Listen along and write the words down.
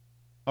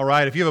All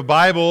right, if you have a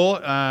Bible,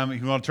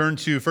 you want to turn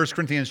to 1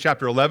 Corinthians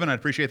chapter 11, I'd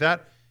appreciate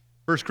that.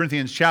 1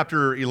 Corinthians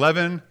chapter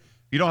 11. If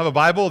you don't have a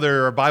Bible,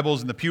 there are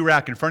Bibles in the pew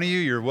rack in front of you.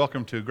 You're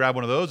welcome to grab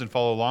one of those and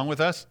follow along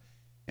with us.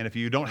 And if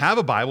you don't have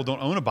a Bible,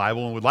 don't own a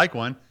Bible and would like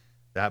one,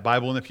 that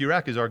Bible in the pew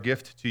rack is our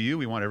gift to you.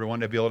 We want everyone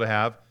to be able to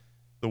have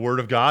the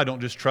Word of God.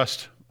 Don't just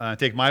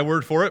take my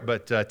word for it,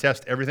 but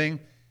test everything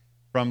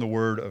from the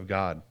Word of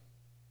God.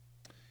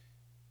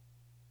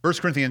 1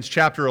 Corinthians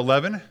chapter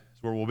 11 is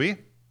where we'll be.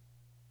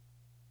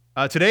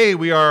 Today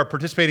we are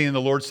participating in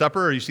the Lord's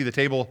Supper. You see the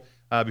table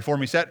before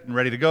me set and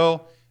ready to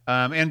go.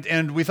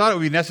 And we thought it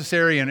would be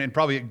necessary and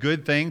probably a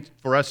good thing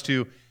for us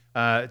to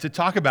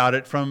talk about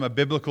it from a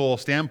biblical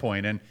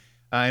standpoint and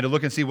to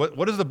look and see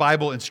what does the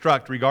Bible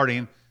instruct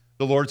regarding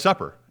the Lord's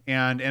Supper.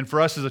 And for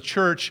us as a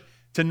church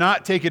to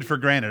not take it for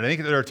granted. I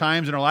think there are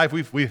times in our life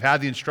we've had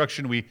the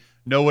instruction, we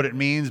know what it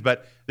means,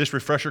 but this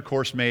refresher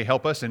course may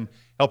help us be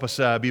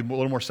a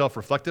little more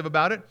self-reflective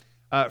about it.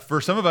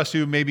 For some of us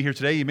who may be here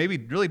today, you maybe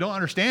really don't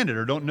understand it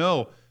or don't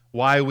know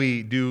why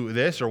we do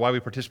this or why we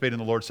participate in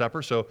the Lord's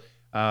Supper. So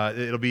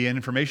it'll be an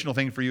informational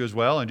thing for you as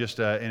well and just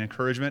an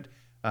encouragement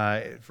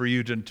for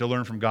you to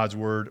learn from God's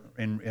Word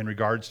in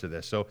regards to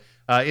this. So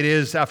it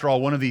is, after all,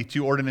 one of the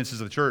two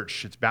ordinances of the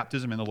church. It's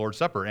baptism and the Lord's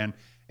Supper,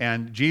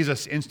 and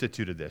Jesus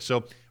instituted this. So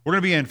we're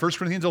going to be in 1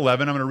 Corinthians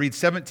 11. I'm going to read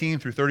 17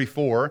 through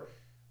 34,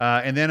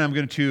 and then I'm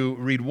going to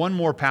read one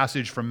more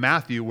passage from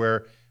Matthew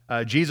where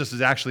Jesus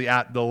is actually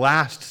at the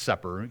Last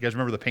Supper. You guys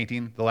remember the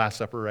painting, the Last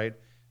Supper, right?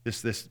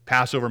 This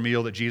Passover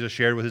meal that Jesus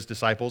shared with his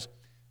disciples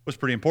was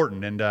pretty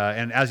important. And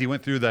as he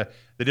went through the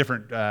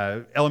different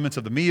elements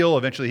of the meal,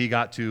 eventually he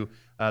got to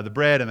the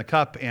bread and the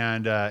cup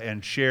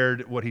and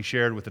shared what he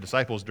shared with the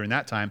disciples during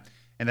that time,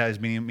 and that is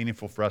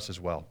meaningful for us as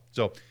well.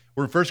 So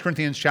we're in 1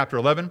 Corinthians chapter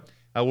 11.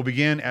 We'll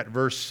begin at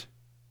verse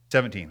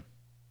 17.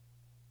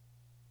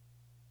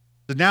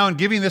 So now in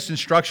giving this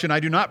instruction,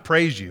 I do not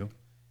praise you,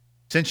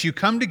 since you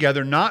come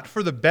together not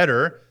for the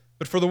better,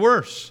 but for the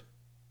worse.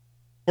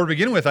 For to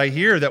begin with, I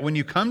hear that when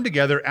you come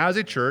together as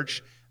a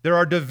church, there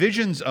are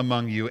divisions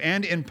among you,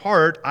 and in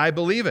part I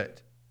believe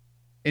it.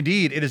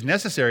 Indeed, it is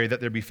necessary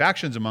that there be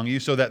factions among you,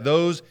 so that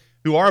those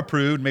who are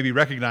approved may be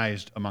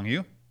recognized among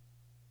you.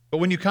 But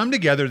when you come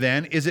together,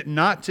 then, is it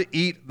not to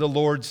eat the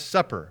Lord's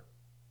Supper?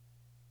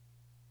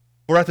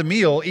 For at the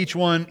meal, each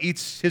one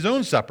eats his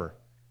own supper.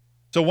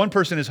 So one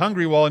person is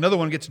hungry while another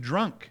one gets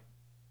drunk.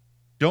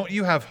 Don't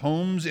you have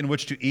homes in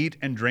which to eat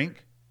and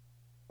drink?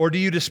 Or do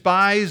you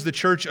despise the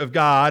church of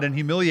God and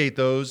humiliate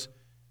those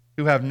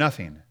who have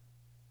nothing?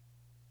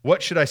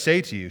 What should I say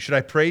to you? Should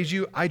I praise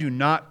you? I do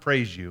not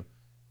praise you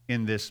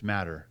in this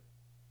matter.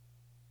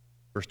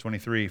 Verse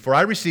 23, for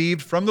I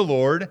received from the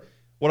Lord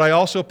what I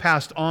also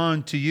passed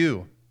on to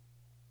you.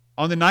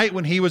 On the night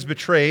when he was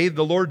betrayed,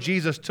 the Lord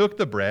Jesus took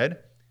the bread,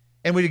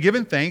 and when he had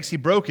given thanks, he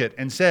broke it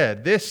and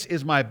said, this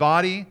is my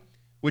body,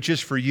 which is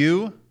for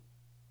you.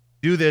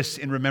 Do this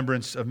in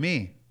remembrance of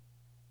me.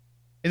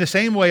 In the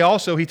same way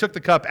also he took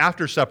the cup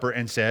after supper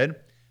and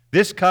said,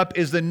 this cup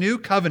is the new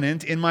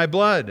covenant in my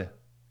blood.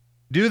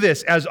 Do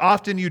this as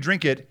often you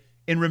drink it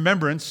in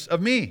remembrance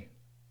of me.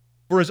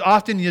 For as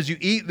often as you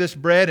eat this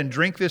bread and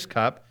drink this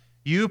cup,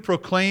 you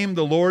proclaim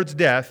the Lord's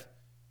death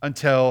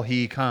until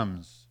he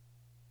comes.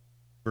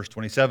 Verse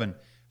 27,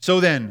 so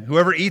then,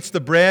 whoever eats the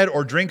bread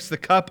or drinks the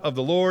cup of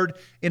the Lord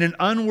in an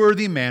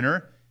unworthy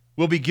manner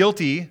will be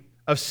guilty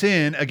of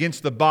sin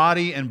against the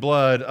body and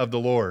blood of the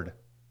Lord.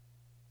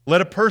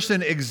 Let a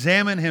person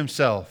examine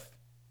himself.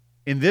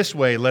 In this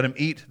way, let him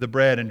eat the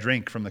bread and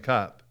drink from the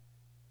cup.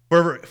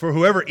 For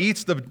whoever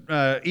eats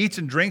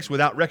and drinks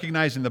without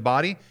recognizing the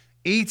body,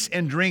 eats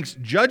and drinks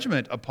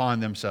judgment upon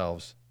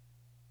themselves.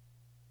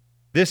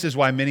 This is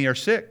why many are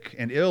sick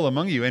and ill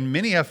among you, and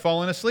many have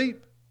fallen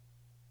asleep.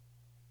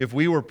 If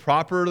we were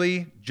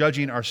properly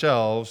judging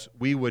ourselves,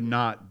 we would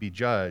not be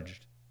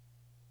judged.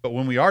 But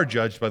when we are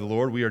judged by the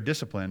Lord, we are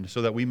disciplined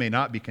so that we may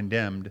not be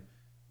condemned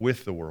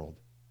with the world.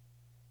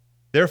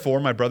 Therefore,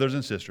 my brothers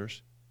and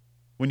sisters,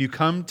 when you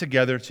come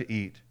together to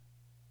eat,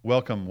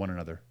 welcome one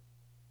another.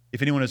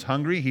 If anyone is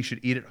hungry, he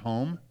should eat at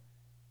home,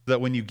 so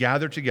that when you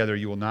gather together,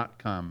 you will not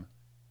come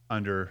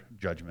under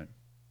judgment.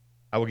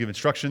 I will give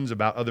instructions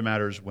about other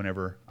matters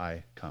whenever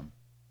I come.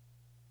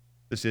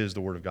 This is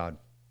the word of God.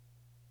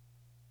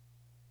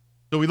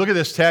 So we look at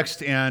this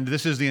text, and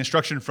this is the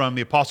instruction from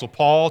the Apostle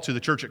Paul to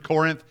the church at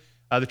Corinth.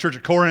 The church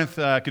at Corinth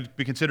could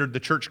be considered the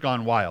church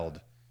gone wild.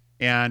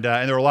 And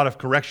there were a lot of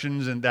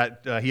corrections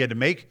that he had to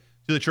make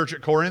to the church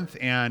at Corinth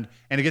and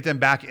to get them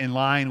back in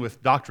line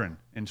with doctrine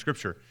and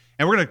Scripture.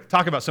 And we're going to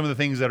talk about some of the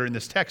things that are in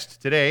this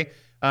text today.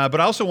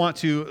 But I also want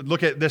to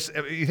look at this.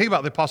 You think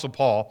about the Apostle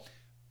Paul.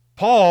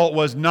 Paul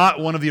was not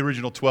one of the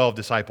original 12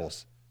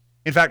 disciples.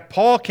 In fact,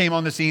 Paul came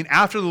on the scene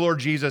after the Lord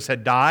Jesus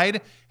had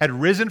died, had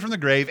risen from the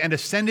grave, and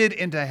ascended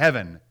into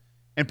heaven.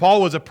 And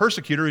Paul was a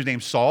persecutor. His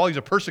name's Saul. He's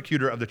a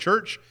persecutor of the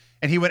church.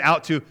 And he went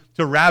out to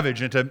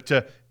ravage and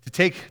to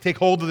take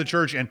hold of the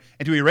church and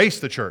to erase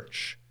the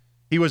church.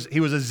 He was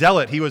a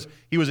zealot. He was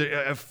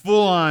a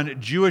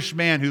full-on Jewish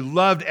man who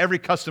loved every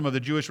custom of the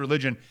Jewish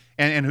religion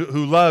and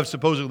who loved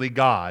supposedly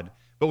God.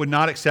 but would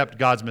not accept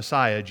God's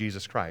Messiah,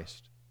 Jesus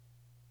Christ.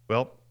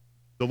 Well,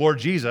 the Lord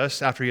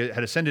Jesus, after he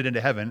had ascended into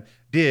heaven,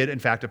 did in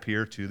fact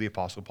appear to the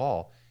Apostle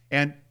Paul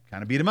and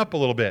kind of beat him up a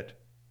little bit.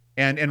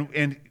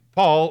 And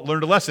Paul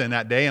learned a lesson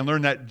that day and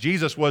learned that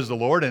Jesus was the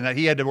Lord and that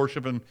he had to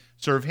worship and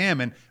serve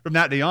him. And from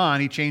that day on,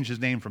 he changed his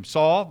name from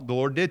Saul, the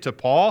Lord did, to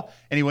Paul.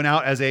 And he went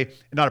out as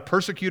not a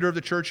persecutor of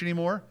the church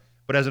anymore,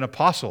 but as an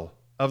apostle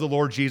of the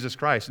Lord Jesus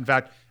Christ. In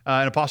fact,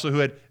 an apostle who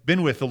had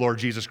been with the Lord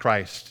Jesus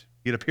Christ.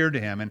 He had appeared to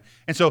him.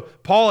 And so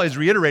Paul is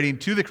reiterating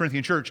to the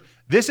Corinthian church,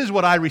 this is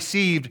what I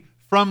received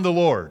from the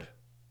Lord.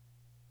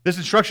 This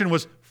instruction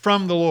was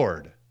from the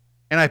Lord.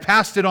 And I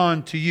passed it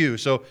on to you.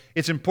 So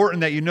it's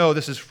important that you know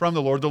this is from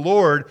the Lord. The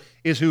Lord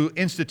is who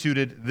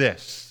instituted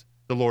this,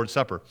 the Lord's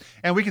Supper.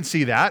 And we can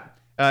see that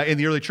in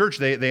the early church.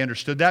 They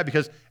understood that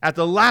because at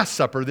the Last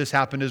Supper, this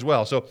happened as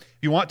well. So if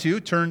you want to,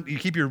 you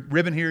keep your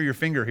ribbon here, your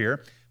finger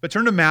here, but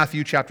turn to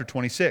Matthew chapter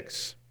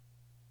 26.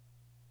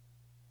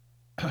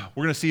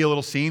 We're going to see a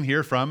little scene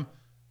here from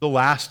the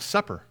Last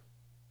Supper.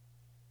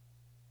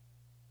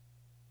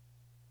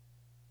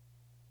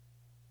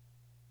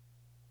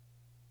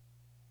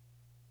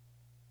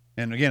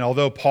 And again,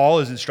 although Paul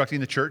is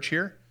instructing the church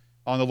here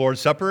on the Lord's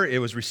Supper, it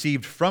was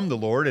received from the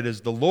Lord. It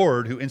is the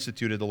Lord who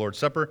instituted the Lord's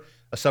Supper,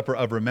 a supper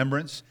of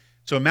remembrance.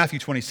 So in Matthew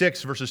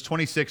 26, verses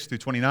 26 through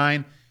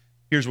 29,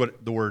 here's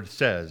what the word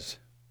says.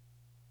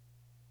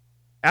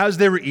 As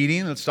they were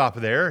eating, let's stop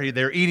there.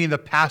 They're eating the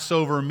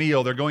Passover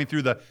meal. They're going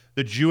through the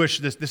Jewish,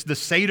 the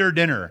Seder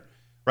dinner,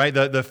 right?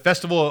 The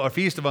festival or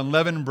feast of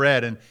unleavened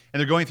bread. And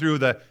they're going through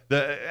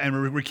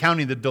and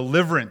recounting the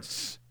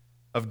deliverance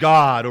of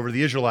God over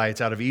the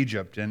Israelites out of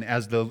Egypt. And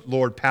as the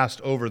Lord passed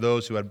over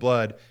those who had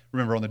blood,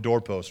 remember on the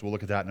doorpost, we'll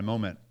look at that in a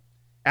moment.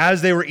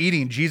 As they were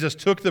eating, Jesus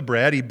took the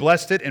bread, he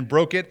blessed it and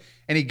broke it,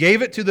 and he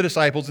gave it to the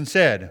disciples and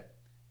said,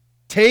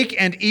 "Take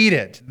and eat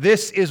it.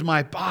 This is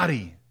my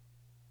body."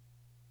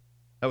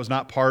 That was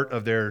not part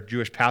of their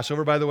Jewish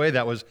Passover, by the way.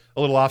 That was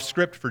a little off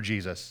script for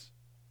Jesus.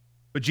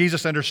 But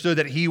Jesus understood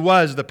that he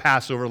was the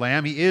Passover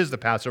lamb. He is the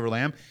Passover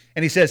lamb.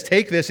 And he says,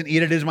 "Take this and eat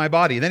it. It is my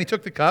body." Then he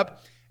took the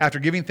cup. After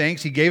giving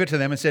thanks, he gave it to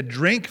them and said,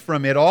 "Drink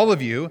from it, all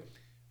of you,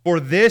 for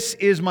this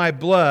is my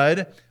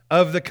blood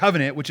of the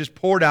covenant, which is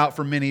poured out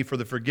for many for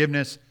the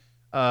forgiveness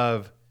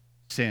of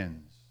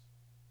sins."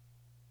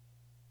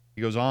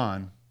 He goes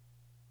on.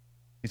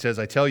 He says,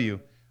 "I tell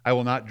you, I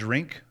will not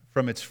drink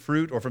from its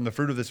fruit or from the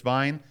fruit of this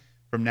vine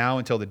from now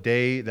until the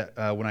day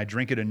that when I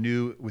drink it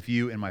anew with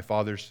you in my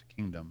Father's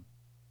kingdom."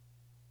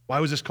 Why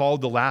was this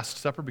called the Last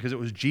Supper? Because it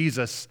was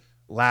Jesus'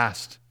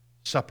 last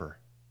supper.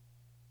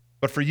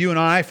 But for you and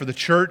I, for the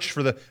church,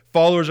 for the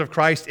followers of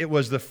Christ, it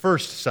was the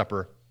first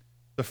supper,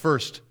 the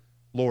first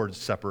Lord's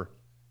Supper,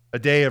 a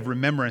day of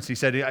remembrance. He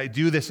said, "I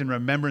do this in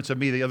remembrance of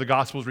me." The other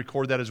Gospels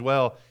record that as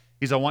well.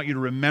 He said, "I want you to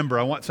remember.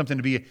 I want something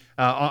to be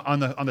on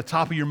the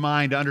top of your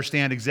mind to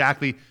understand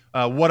exactly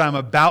what I'm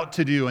about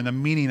to do and the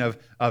meaning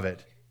of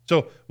it."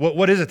 So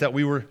what is it that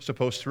we were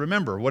supposed to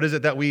remember? What is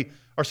it that we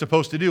are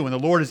supposed to do? When the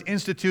Lord has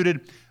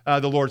instituted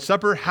the Lord's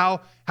Supper, how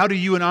do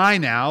you and I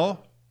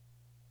now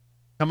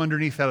come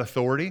underneath that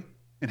authority?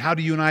 And how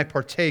do you and I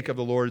partake of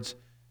the Lord's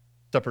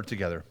Supper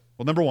together?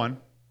 Well, number one,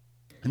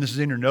 and this is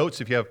in your notes.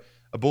 If you have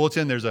a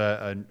bulletin, there's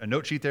a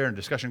note sheet there and a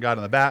discussion guide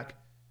on the back.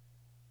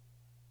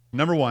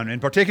 Number one, in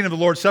partaking of the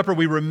Lord's Supper,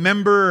 we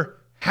remember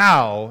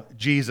how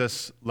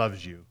Jesus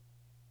loves you.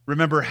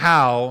 Remember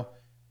how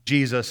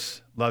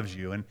Jesus loves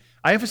you. And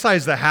I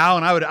emphasize the how,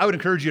 and I would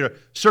encourage you to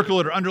circle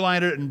it or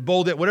underline it and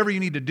bold it, whatever you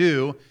need to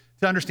do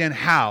to understand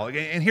how.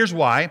 And here's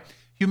why.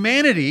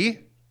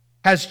 Humanity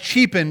has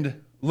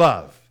cheapened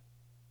love.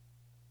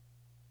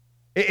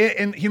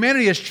 And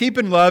humanity has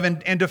cheapened love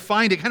and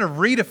defined it, kind of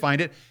redefined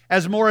it,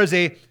 as more as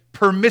a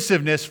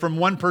permissiveness from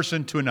one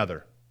person to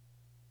another.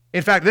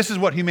 In fact, this is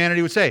what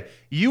humanity would say.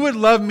 You would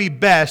love me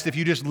best if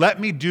you just let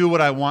me do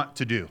what I want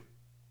to do.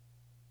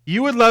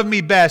 You would love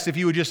me best if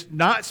you would just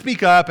not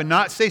speak up and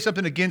not say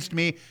something against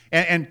me,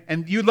 and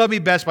you'd love me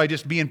best by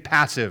just being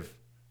passive.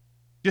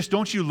 Just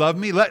don't you love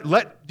me?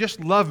 Just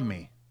love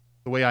me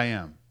the way I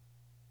am.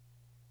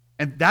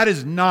 And that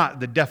is not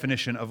the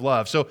definition of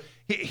love. So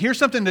here's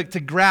something to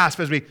grasp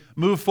as we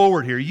move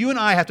forward here. You and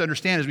I have to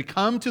understand as we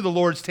come to the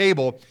Lord's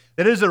table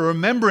that it is a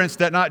remembrance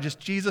that not just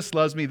Jesus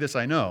loves me, this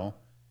I know,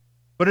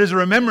 but it is a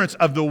remembrance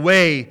of the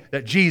way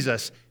that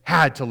Jesus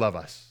had to love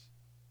us.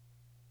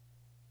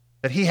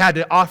 That he had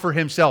to offer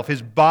himself,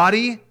 his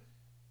body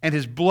and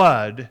his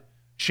blood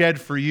shed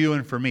for you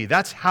and for me.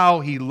 That's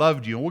how he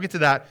loved you. And we'll get to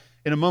that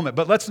in a moment.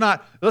 But let's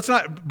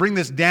not bring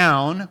this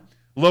down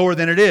lower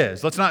than it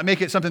is. Let's not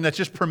make it something that's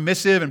just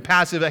permissive and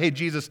passive, that, hey,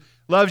 Jesus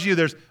loves you.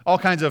 There's all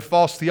kinds of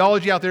false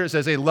theology out there that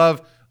says, hey,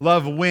 love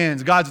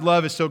wins. God's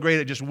love is so great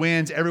it just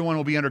wins. Everyone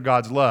will be under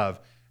God's love.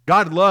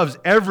 God loves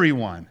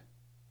everyone.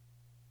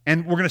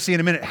 And we're going to see in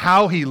a minute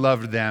how he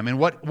loved them and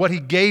what he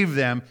gave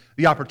them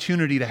the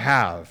opportunity to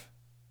have.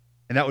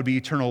 And that would be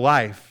eternal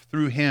life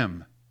through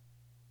him.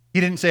 He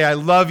didn't say, I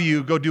love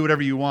you, go do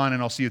whatever you want,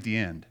 and I'll see you at the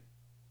end.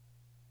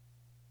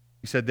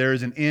 He said, there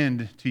is an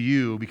end to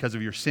you because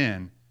of your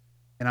sin,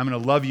 and I'm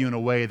going to love you in a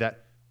way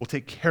that will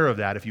take care of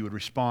that if you would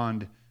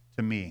respond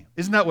to me.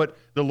 Isn't that what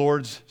the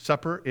Lord's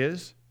Supper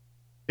is?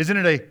 Isn't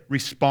it a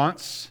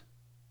response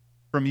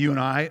from you and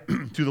I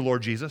to the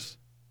Lord Jesus?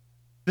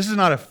 This is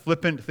not a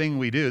flippant thing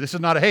we do. This is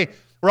not a, hey,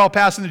 we're all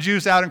passing the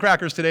juice out and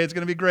crackers today. It's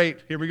going to be great.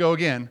 Here we go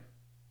again.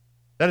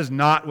 That is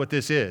not what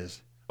this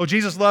is. Oh,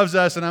 Jesus loves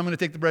us and I'm going to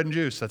take the bread and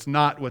juice. That's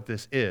not what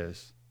this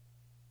is.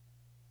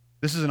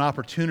 This is an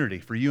opportunity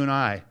for you and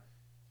I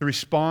to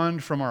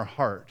respond from our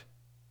heart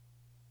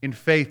in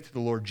faith to the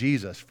Lord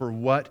Jesus for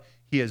what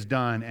he has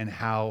done and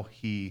how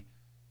he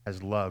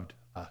has loved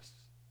us.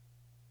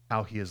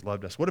 How he has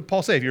loved us. What did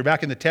Paul say? If you're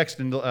back in the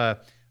text in 1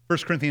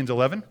 Corinthians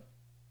 11,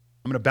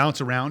 I'm going to bounce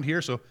around here,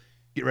 so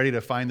get ready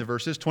to find the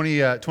verses,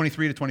 23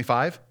 to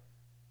 25.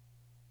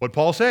 What did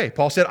Paul say?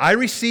 Paul said, I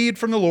received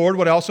from the Lord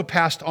what I also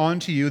passed on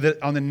to you,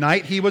 that on the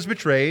night he was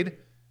betrayed,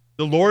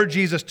 the Lord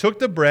Jesus took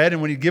the bread,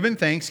 and when he'd given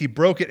thanks, he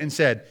broke it and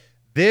said,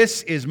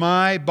 this is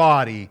my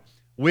body,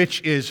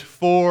 which is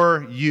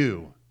for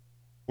you.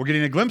 We're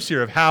getting a glimpse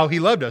here of how he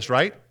loved us,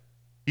 right?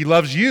 He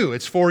loves you.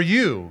 It's for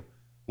you.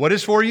 What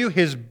is for you?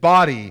 His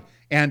body.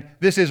 And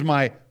this is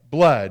my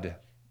blood.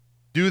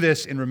 Do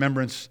this in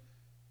remembrance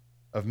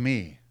of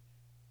me.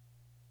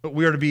 But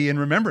we are to be in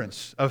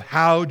remembrance of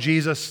how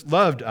Jesus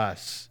loved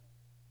us.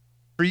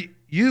 For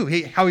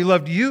you, how he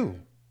loved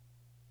you.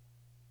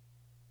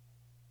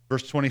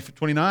 Verse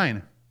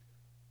 29,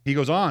 he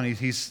goes on.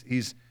 He's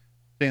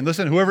saying,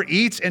 listen, whoever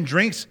eats and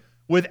drinks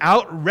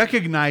without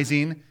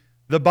recognizing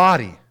the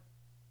body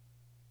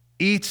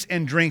eats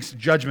and drinks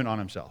judgment on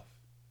himself.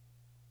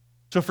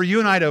 So for you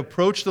and I to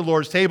approach the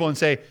Lord's table and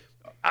say,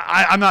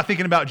 I'm not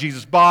thinking about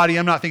Jesus' body.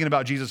 I'm not thinking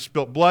about Jesus'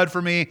 spilt blood for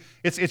me.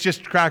 It's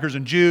just crackers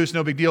and juice.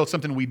 No big deal. It's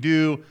something we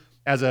do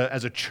as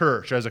a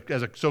church, as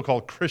a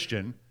so-called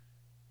Christian.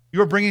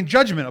 You are bringing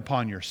judgment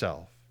upon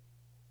yourself.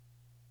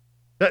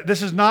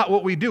 This is not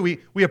what we do.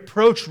 We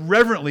approach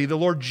reverently the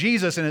Lord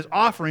Jesus and his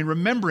offering,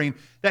 remembering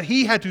that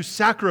he had to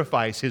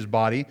sacrifice his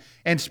body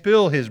and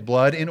spill his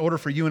blood in order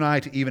for you and I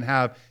to even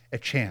have a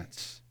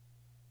chance.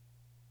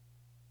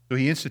 So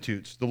he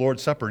institutes the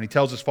Lord's Supper, and he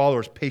tells his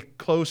followers, pay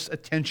close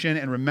attention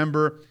and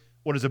remember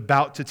what is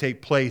about to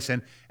take place.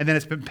 And then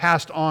it's been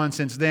passed on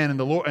since then, and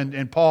the Lord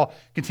and Paul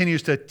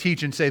continues to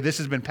teach and say, this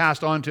has been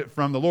passed on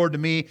from the Lord to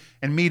me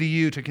and me to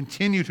you, to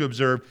continue to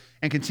observe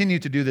and continue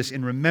to do this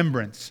in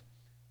remembrance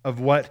of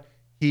what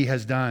he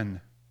has done.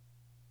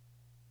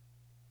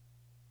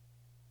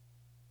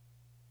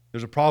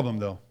 There's a problem,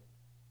 though.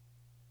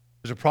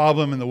 There's a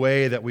problem in the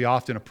way that we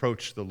often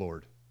approach the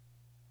Lord.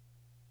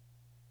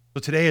 So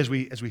today, as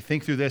we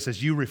think through this,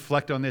 as you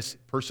reflect on this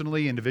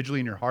personally, individually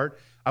in your heart,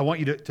 I want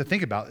you to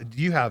think about,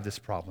 do you have this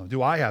problem?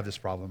 Do I have this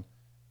problem?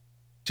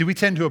 See, we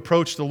tend to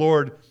approach the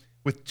Lord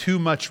with too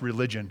much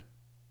religion,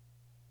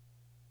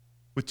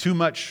 with too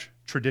much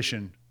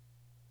tradition,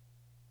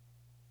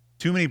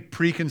 too many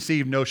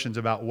preconceived notions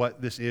about what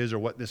this is or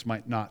what this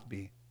might not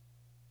be.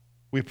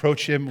 We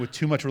approach him with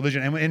too much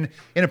religion. And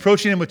in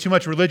approaching him with too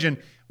much religion,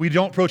 we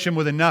don't approach him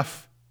with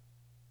enough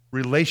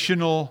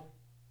relational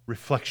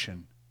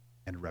reflection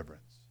and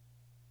reverence.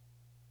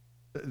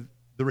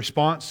 The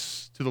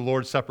response to the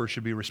Lord's Supper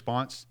should be a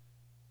response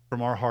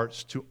from our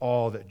hearts to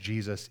all that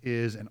Jesus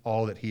is and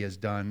all that he has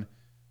done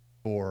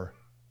for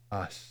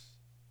us.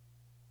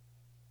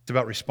 It's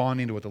about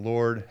responding to what the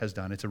Lord has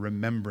done. It's a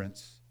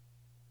remembrance.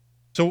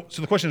 So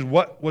the question is,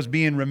 what was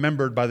being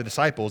remembered by the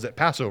disciples at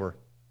Passover?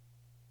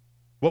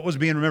 What was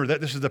being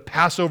remembered? This is the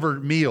Passover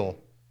meal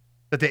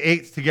that they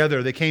ate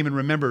together. They came and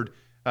remembered.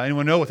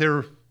 Anyone know what they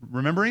were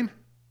remembering?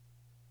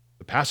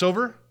 The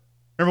Passover?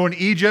 Remember when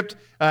Egypt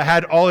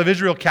had all of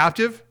Israel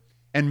captive,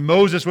 and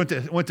Moses went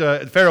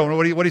to Pharaoh, and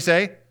what did he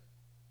say?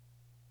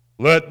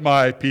 Let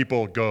my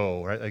people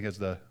go, right? I guess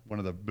one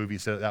of the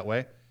movies said it that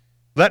way.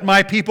 Let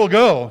my people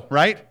go,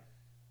 right?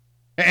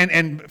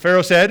 And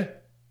Pharaoh said,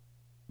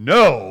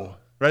 no,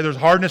 right? There's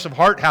hardness of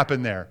heart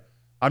happened there.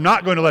 I'm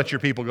not going to let your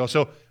people go.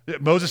 So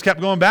Moses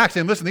kept going back,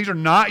 saying, listen, these are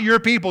not your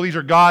people. These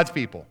are God's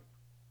people.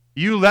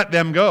 You let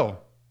them go.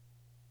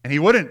 And he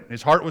wouldn't.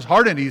 His heart was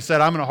hardened. He said,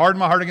 I'm going to harden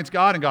my heart against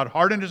God. And God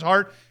hardened his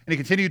heart, and he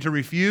continued to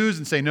refuse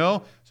and say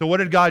no. So what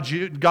did God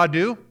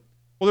do?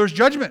 Well, there was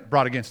judgment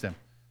brought against him,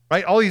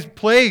 right? All these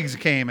plagues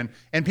came,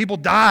 and people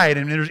died,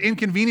 and there was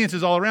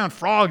inconveniences all around,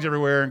 frogs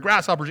everywhere, and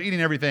grasshoppers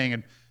eating everything,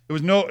 and it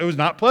was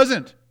not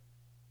pleasant.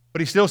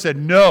 But he still said,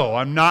 no,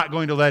 I'm not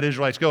going to let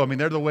Israelites go. I mean,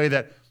 they're the way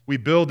that we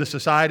build the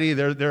society.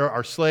 They're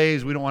our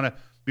slaves. We don't want to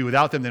be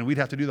without them. Then we'd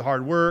have to do the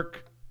hard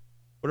work.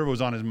 Whatever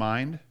was on his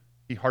mind,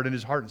 he hardened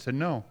his heart and said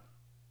no.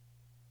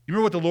 You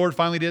remember what the Lord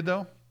finally did,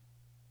 though? He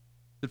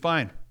said,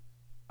 fine,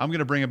 I'm going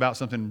to bring about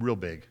something real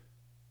big.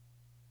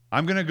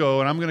 I'm going to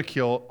go and I'm going to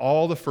kill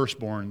all the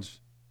firstborns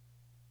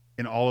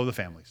in all of the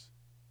families.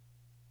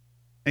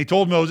 And he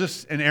told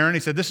Moses and Aaron, he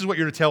said, this is what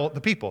you're to tell the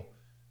people.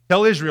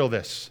 Tell Israel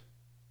this.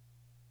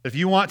 If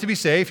you want to be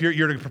safe,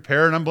 you're to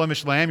prepare an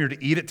unblemished lamb. You're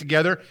to eat it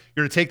together.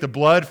 You're to take the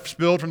blood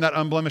spilled from that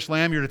unblemished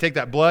lamb. You're to take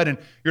that blood and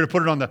you're to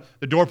put it on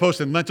the doorpost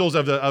and lintels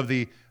of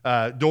the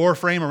door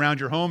frame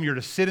around your home. You're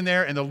to sit in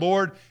there, and the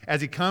Lord,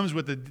 as he comes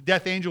with the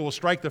death angel, will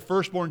strike the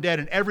firstborn dead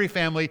in every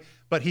family,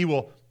 but he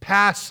will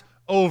pass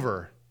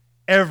over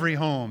every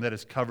home that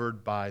is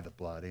covered by the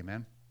blood.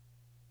 Amen?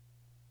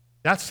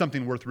 That's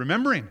something worth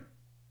remembering.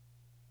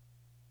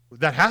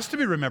 That has to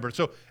be remembered.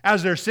 So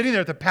as they're sitting there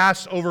at the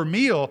Passover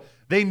meal,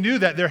 they knew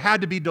that there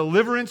had to be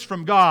deliverance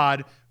from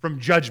God from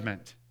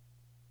judgment.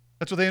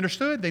 That's what they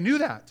understood. They knew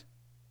that.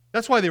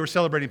 That's why they were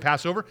celebrating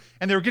Passover.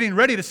 And they were getting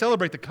ready to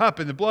celebrate the cup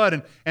and the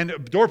blood and the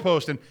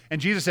doorpost. And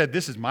Jesus said,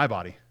 this is my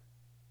body.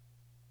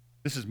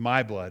 This is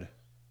my blood.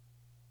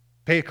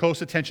 Pay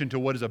close attention to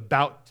what is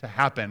about to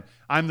happen.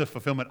 I'm the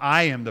fulfillment.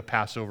 I am the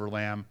Passover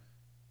lamb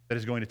that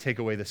is going to take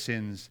away the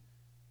sins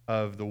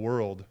of the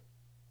world.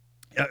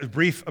 A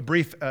brief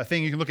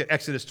thing, you can look at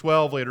Exodus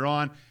 12 later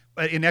on.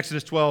 In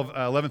Exodus 12,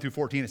 11 through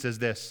 14, it says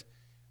this.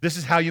 This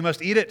is how you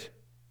must eat it.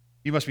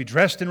 You must be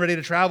dressed and ready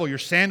to travel, your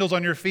sandals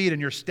on your feet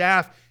and your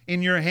staff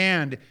in your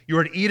hand. You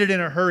are to eat it in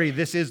a hurry.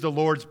 This is the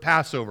Lord's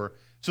Passover.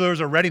 So there was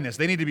a readiness.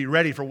 They need to be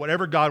ready for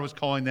whatever God was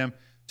calling them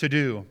to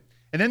do.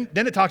 And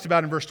then it talks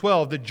about in verse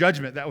 12, the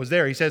judgment that was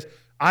there. He says,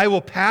 I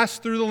will pass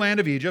through the land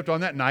of Egypt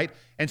on that night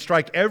and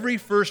strike every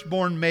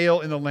firstborn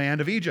male in the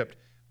land of Egypt,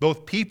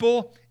 both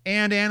people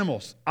and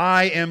animals.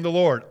 I am the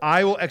Lord.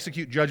 I will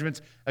execute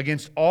judgments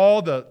against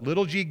all the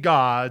little g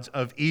gods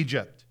of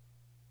Egypt.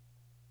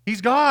 He's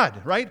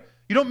God, right?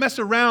 You don't mess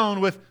around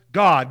with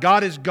God.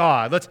 God is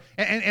God.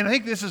 And I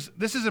think this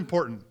is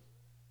important.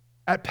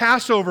 At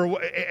Passover,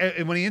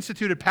 when he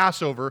instituted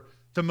Passover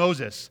to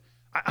Moses,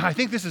 I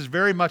think this is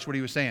very much what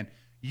he was saying.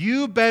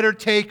 You better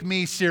take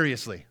me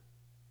seriously.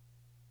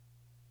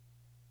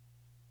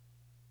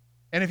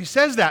 And if he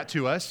says that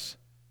to us,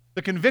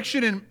 the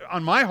conviction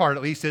on my heart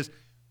at least is,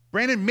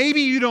 Brandon,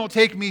 maybe you don't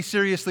take me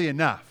seriously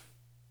enough.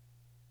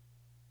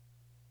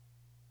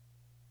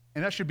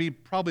 And that should be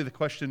probably the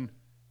question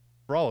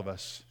for all of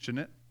us,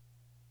 shouldn't it?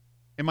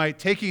 Am I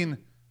taking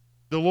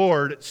the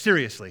Lord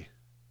seriously?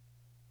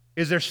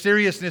 Is there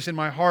seriousness in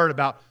my heart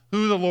about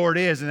who the Lord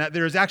is and that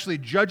there is actually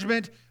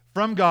judgment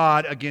from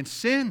God against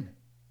sin?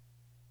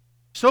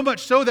 So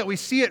much so that we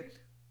see it,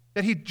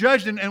 that he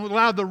judged and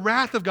allowed the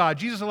wrath of God,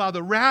 Jesus allowed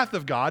the wrath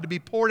of God to be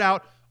poured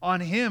out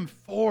on him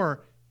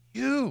for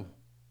you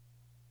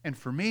and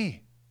for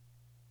me.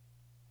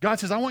 God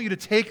says, I want you to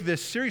take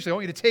this seriously. I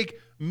want you to take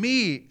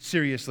me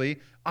seriously.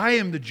 I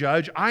am the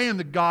judge. I am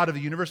the God of the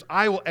universe.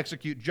 I will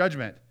execute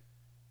judgment.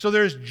 So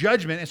there's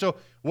judgment. And so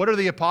what are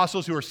the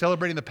apostles who are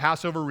celebrating the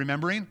Passover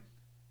remembering?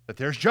 That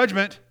there's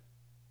judgment.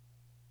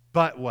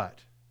 But what?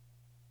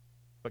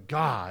 But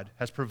God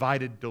has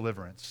provided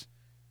deliverance.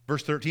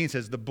 Verse 13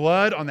 says, the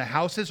blood on the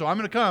houses, so I'm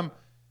going to come,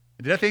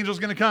 the death angel is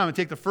going to come and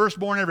take the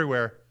firstborn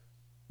everywhere.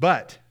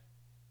 But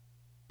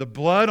the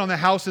blood on the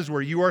houses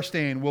where you are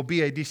staying will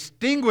be a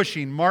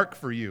distinguishing mark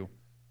for you.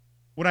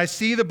 When I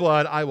see the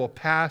blood, I will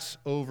pass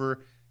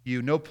over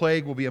you. No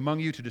plague will be among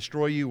you to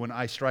destroy you when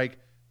I strike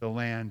the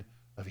land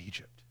of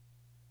Egypt.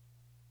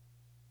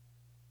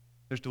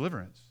 There's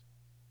deliverance.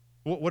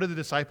 What did the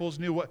disciples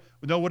do? What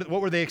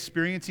were they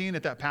experiencing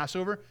at that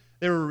Passover?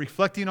 They were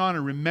reflecting on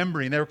and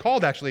remembering. They were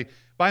called actually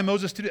by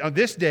Moses to do. On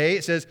this day,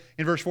 it says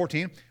in verse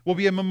 14, will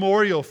be a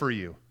memorial for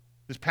you,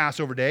 this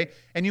Passover day,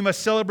 and you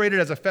must celebrate it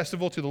as a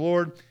festival to the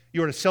Lord.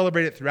 You are to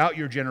celebrate it throughout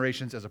your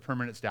generations as a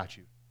permanent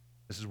statute.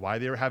 This is why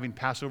they were having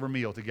Passover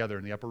meal together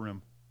in the upper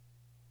room,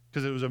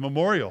 because it was a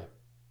memorial.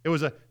 It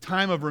was a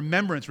time of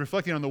remembrance,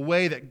 reflecting on the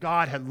way that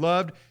God had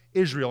loved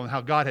Israel and how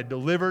God had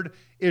delivered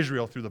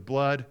Israel through the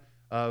blood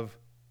of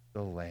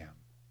the Lamb.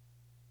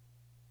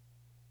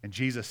 And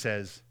Jesus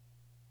says,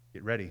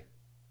 get ready,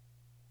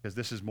 because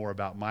this is more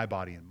about my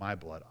body and my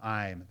blood.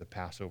 I'm the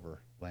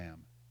Passover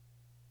Lamb.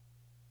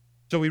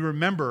 So we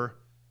remember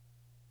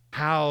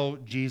how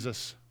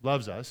Jesus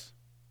loves us.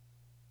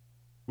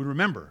 We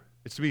remember.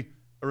 It's to be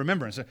a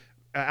remembrance.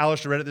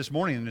 Alistair read it this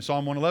morning in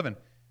Psalm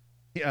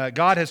 111.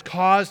 God has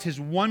caused his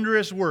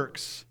wondrous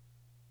works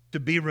to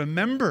be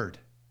remembered.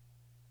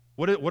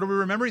 What are we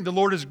remembering? The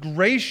Lord is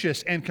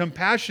gracious and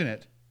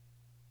compassionate.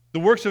 The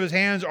works of his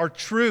hands are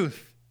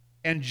truth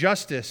and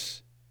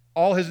justice.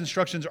 All his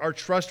instructions are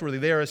trustworthy.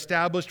 They are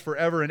established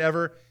forever and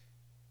ever,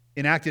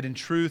 enacted in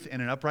truth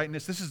and in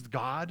uprightness. This is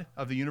God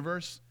of the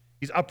universe.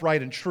 He's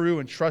upright and true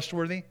and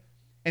trustworthy.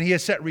 And he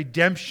has set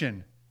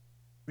redemption.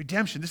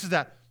 Redemption, this is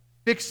that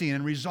fixing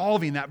and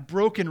resolving that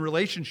broken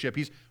relationship.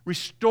 He's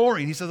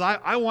restoring. He says,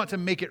 I want to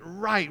make it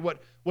right, what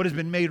has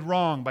been made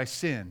wrong by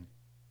sin.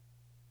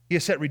 He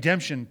has set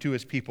redemption to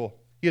his people.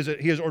 He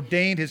has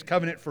ordained his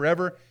covenant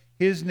forever.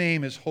 His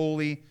name is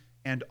holy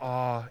and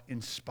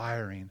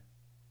awe-inspiring.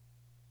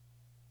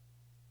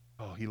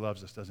 Oh, he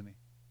loves us, doesn't he?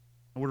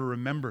 And we're to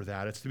remember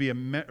that. It's to be a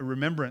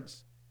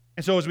remembrance.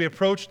 And so as we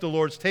approach the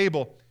Lord's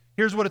table,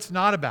 here's what it's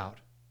not about.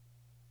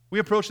 We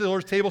approach the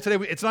Lord's table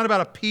today. It's not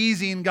about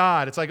appeasing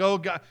God. It's like, oh,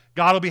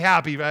 God will be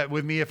happy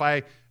with me if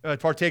I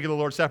partake of the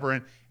Lord's Supper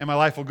and my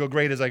life will go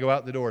great as I go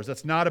out the doors.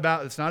 That's not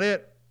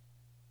it.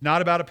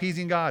 Not about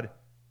appeasing God.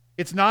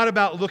 It's not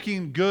about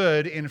looking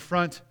good in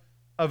front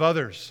of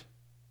others.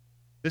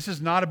 This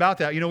is not about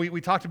that.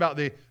 We talked about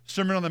the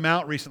Sermon on the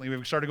Mount recently.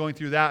 We started going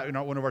through that in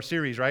one of our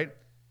series, right?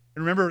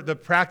 And remember,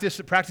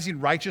 practicing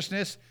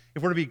righteousness,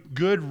 if we're to be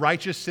good,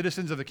 righteous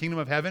citizens of the kingdom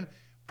of heaven,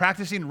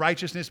 practicing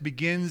righteousness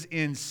begins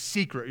in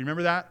secret. You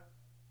remember that?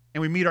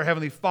 And we meet our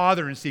Heavenly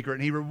Father in secret,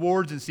 and He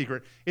rewards in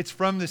secret. It's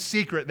from the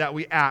secret that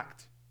we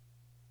act.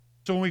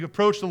 So when we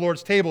approach the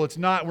Lord's table,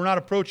 we're not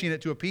approaching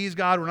it to appease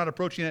God. We're not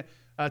approaching it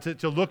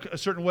to look a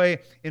certain way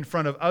in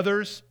front of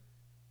others.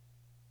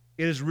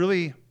 It is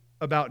really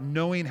about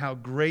knowing how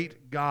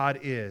great God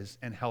is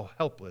and how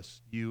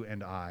helpless you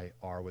and I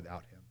are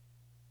without Him.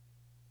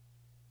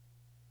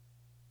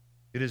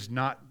 It is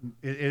not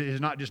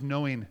just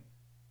knowing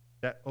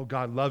that, oh,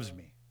 God loves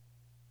me,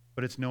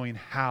 but it's knowing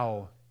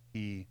how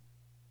He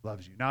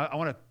loves you. Now, I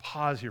want to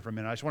pause here for a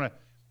minute. I just want to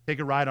take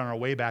a ride on our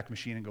Wayback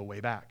Machine and go way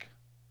back.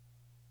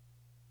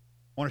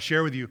 I want to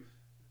share with you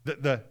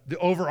the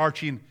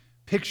overarching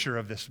picture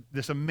of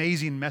this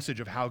amazing message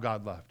of how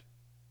God loved.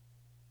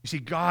 You see,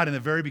 God in the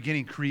very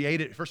beginning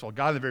created, first of all,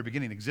 God in the very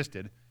beginning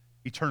existed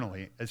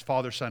eternally as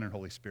Father, Son, and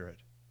Holy Spirit.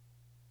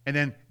 And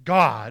then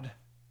God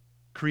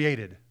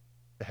created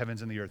the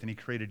heavens and the earth, and He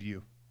created you.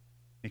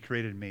 And He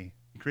created me.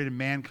 He created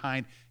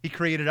mankind. He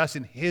created us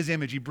in His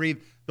image. He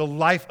breathed the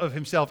life of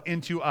Himself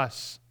into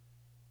us,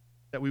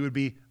 that we would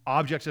be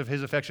objects of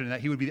His affection, and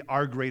that He would be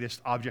our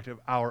greatest object of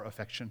our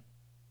affection.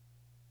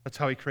 That's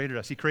how He created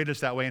us. He created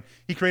us that way, and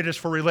He created us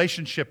for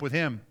relationship with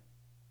Him,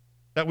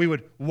 that we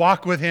would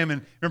walk with Him.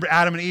 And remember,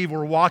 Adam and Eve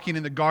were walking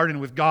in the garden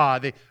with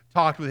God. They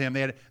talked with Him.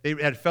 They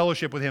had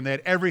fellowship with Him. They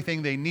had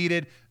everything they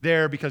needed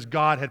there because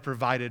God had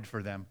provided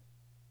for them.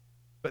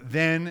 But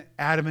then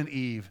Adam and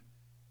Eve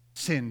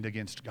sinned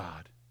against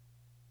God.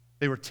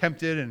 They were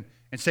tempted, and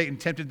Satan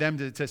tempted them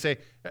to say,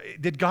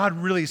 did God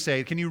really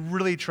say, can you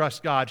really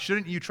trust God?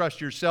 Shouldn't you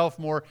trust yourself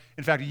more?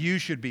 In fact, you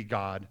should be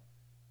God.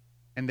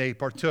 And they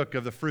partook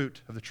of the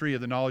fruit of the tree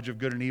of the knowledge of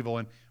good and evil.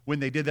 And when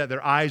they did that,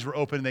 their eyes were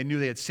open, and they knew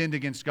they had sinned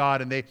against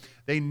God, and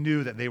they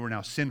knew that they were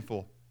now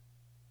sinful.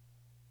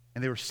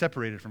 And they were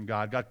separated from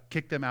God. God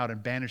kicked them out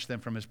and banished them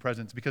from His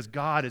presence because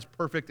God is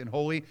perfect and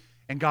holy,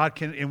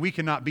 and we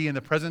cannot be in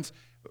the presence,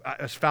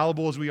 as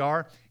fallible as we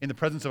are, in the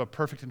presence of a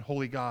perfect and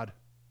holy God.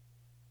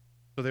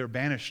 So they were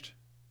banished.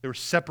 They were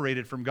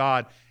separated from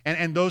God.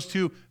 And those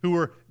two who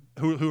were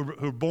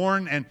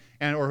born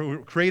or who were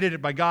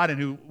created by God and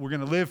who were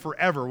going to live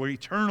forever, were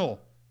eternal,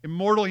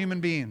 immortal human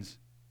beings.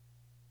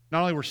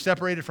 Not only were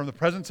separated from the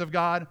presence of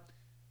God,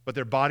 but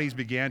their bodies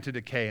began to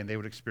decay, and they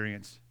would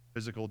experience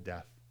physical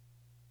death.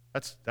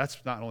 That's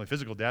not only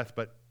physical death,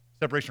 but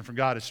separation from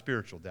God is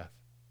spiritual death.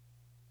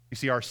 You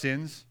see, our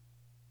sins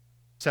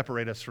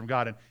separate us from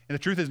God. And the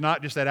truth is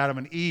not just that Adam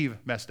and Eve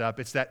messed up,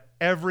 it's that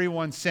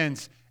everyone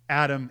since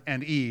Adam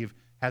and Eve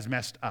has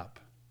messed up.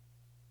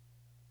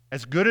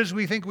 As good as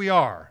we think we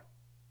are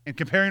in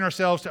comparing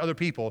ourselves to other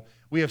people,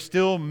 we have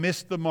still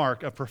missed the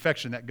mark of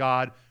perfection that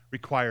God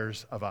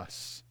requires of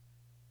us.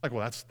 Like,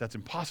 well, that's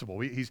impossible.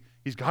 He's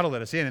got to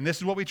let us in. And this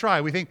is what we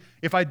try. We think,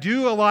 if I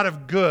do a lot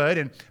of good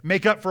and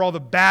make up for all the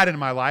bad in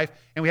my life,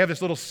 and we have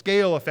this little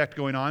scale effect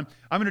going on,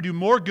 I'm going to do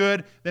more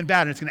good than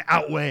bad, and it's going to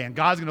outweigh. And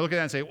God's going to look at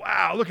that and say,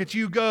 wow, look at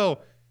you go.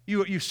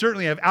 You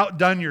certainly have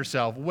outdone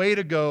yourself. Way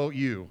to go,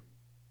 you.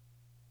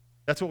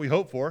 That's what we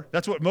hope for.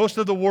 That's what most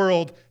of the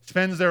world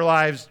spends their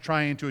lives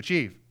trying to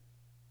achieve.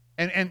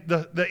 And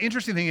the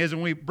interesting thing is,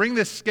 when we bring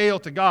this scale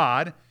to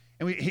God,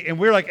 and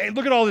we're like, hey,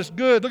 look at all this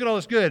good, look at all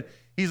this good.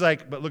 He's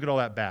like, but look at all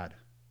that bad.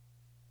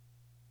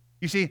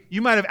 You see,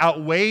 you might have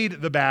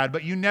outweighed the bad,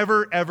 but you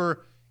never,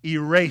 ever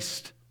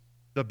erased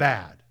the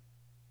bad.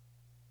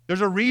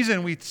 There's a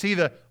reason we see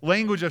the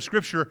language of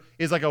Scripture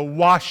is like a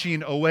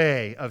washing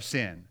away of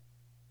sin,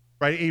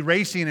 right?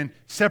 Erasing and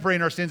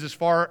separating our sins as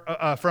far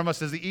from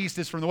us as the east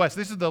is from the west.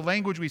 This is the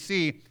language we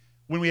see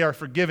when we are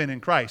forgiven in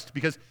Christ,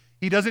 because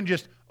He doesn't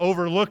just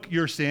overlook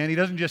your sin. He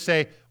doesn't just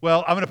say,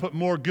 well, I'm going to put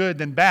more good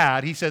than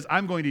bad. He says,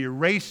 I'm going to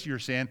erase your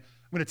sin.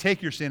 I'm going to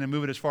take your sin and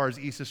move it as far as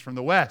the east is from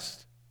the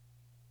west.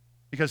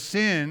 Because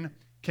sin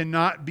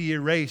cannot be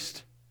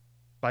erased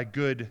by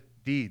good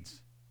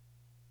deeds.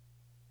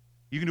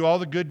 You can do all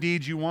the good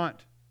deeds you want.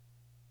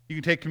 You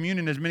can take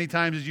communion as many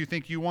times as you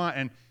think you want,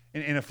 and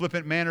in a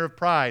flippant manner of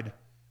pride.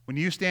 When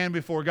you stand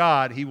before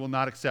God, He will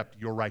not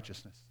accept your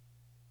righteousness.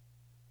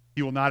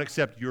 He will not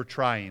accept your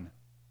trying.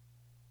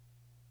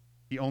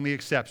 He only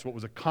accepts what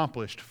was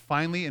accomplished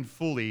finally and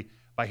fully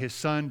by His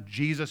Son,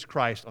 Jesus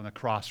Christ, on the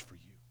cross for you.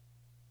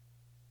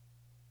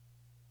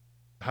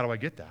 How do I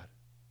get that?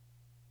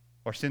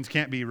 Our sins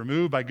can't be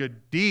removed by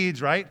good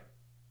deeds, right?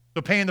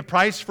 So paying the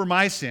price for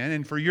my sin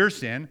and for your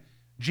sin,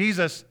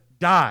 Jesus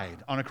died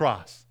on a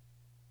cross.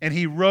 And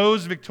He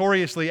rose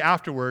victoriously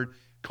afterward,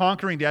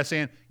 conquering death,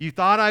 saying, you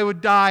thought I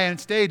would die and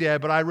stay dead,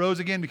 but I rose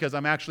again because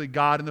I'm actually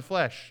God in the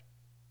flesh.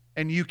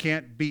 And you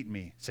can't beat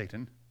me,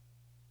 Satan.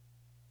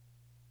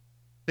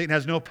 Satan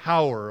has no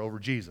power over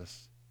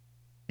Jesus.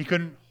 He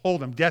couldn't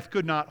hold Him. Death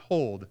could not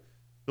hold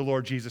the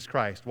Lord Jesus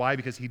Christ. Why?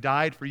 Because he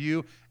died for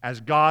you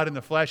as God in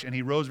the flesh, and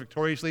he rose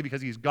victoriously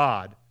because he's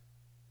God.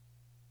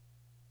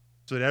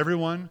 So that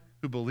everyone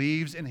who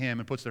believes in him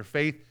and puts their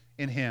faith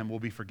in him will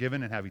be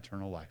forgiven and have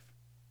eternal life.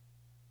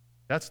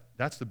 That's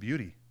the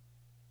beauty.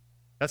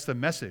 That's the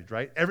message,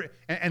 right?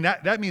 And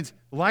that means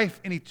life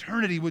in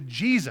eternity with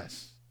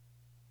Jesus.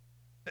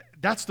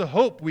 That's the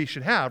hope we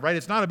should have, right?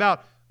 It's not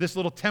about this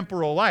little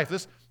temporal life.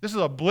 This is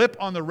a blip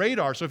on the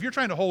radar. So if you're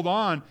trying to hold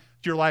on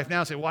to your life now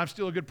and say, well, I'm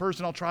still a good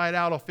person, I'll try it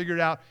out, I'll figure it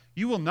out,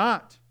 you will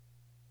not.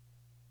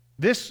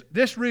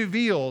 This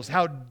reveals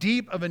how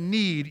deep of a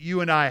need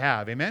you and I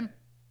have. Amen?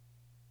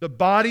 The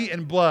body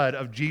and blood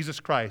of Jesus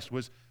Christ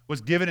was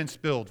given and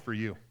spilled for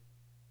you.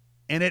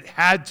 And it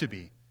had to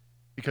be,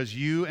 because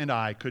you and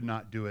I could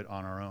not do it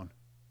on our own.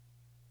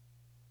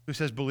 Who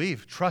says,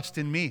 believe, trust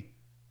in me.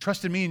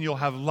 Trust in me and you'll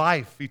have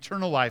life,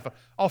 eternal life.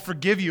 I'll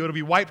forgive you. It'll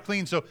be wiped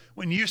clean. So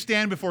when you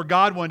stand before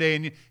God one day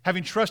and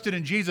having trusted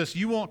in Jesus,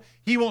 He won't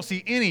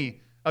see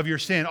any of your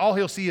sin. All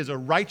He'll see is a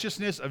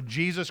righteousness of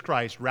Jesus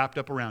Christ wrapped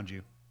up around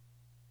you,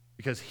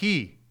 because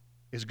He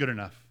is good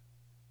enough.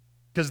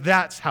 Because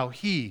that's how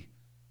He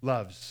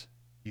loves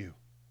you.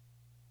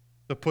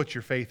 So put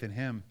your faith in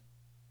Him.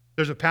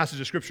 There's a passage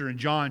of Scripture in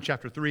John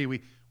chapter 3. We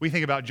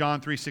think about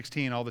John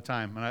 3:16 all the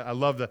time. And I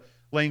love the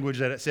language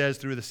that it says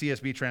through the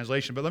CSB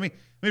translation. But let me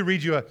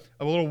read you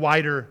a little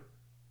wider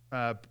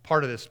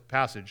part of this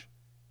passage.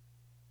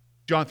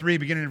 John 3,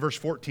 beginning in verse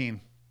 14.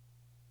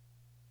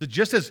 So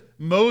just as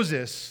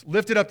Moses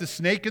lifted up the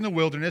snake in the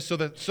wilderness, so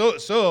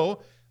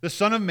the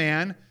Son of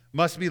Man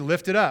must be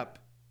lifted up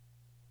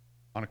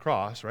on a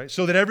cross, right?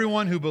 So that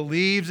everyone who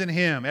believes in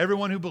him, he's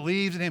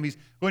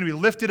going to be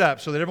lifted up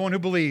so that everyone who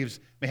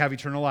believes may have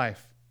eternal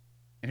life.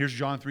 And here's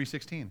John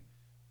 3:16.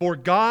 For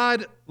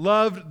God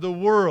loved the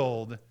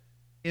world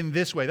in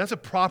this way. That's a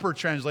proper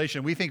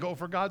translation. We think,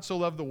 for God so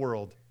loved the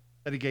world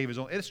that he gave his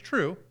own. It's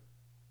true.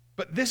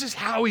 But this is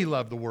how he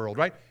loved the world,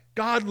 right?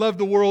 God loved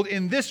the world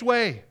in this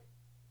way.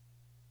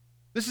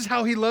 This is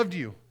how he loved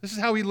you. This is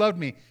how he loved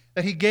me.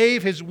 That he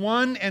gave his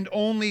one and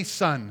only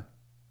Son,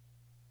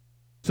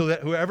 so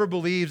that whoever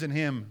believes in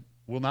him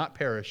will not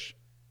perish,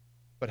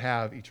 but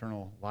have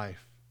eternal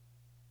life.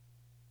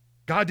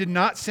 God did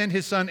not send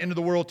his Son into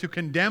the world to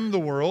condemn the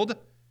world.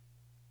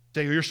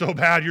 Say, you're so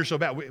bad, you're so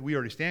bad. We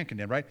already stand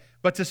condemned, right?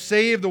 But to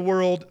save the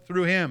world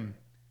through him.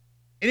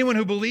 Anyone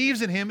who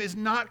believes in him is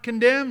not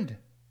condemned.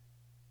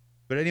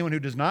 But anyone who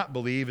does not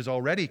believe is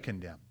already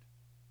condemned.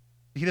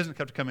 He doesn't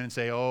have to come in and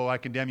say, I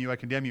condemn you, I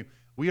condemn you.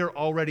 We are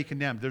already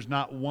condemned. There's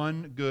not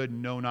one good,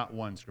 no, not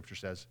one, Scripture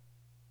says.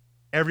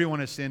 Everyone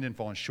has sinned and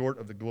fallen short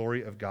of the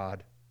glory of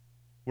God.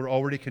 We're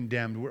already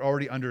condemned. We're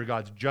already under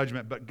God's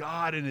judgment. But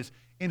God, in his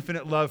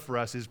infinite love for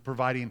us, is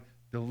providing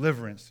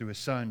deliverance through his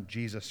Son,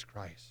 Jesus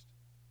Christ.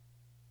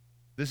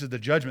 This is the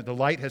judgment. The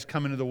light has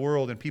come into the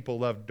world, and people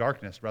love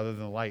darkness rather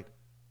than the light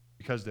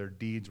because their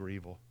deeds were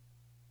evil.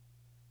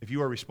 If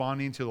you are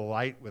responding to the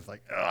light with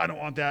I don't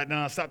want that.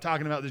 No, stop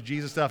talking about this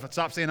Jesus stuff.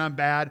 Stop saying I'm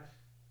bad.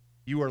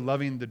 You are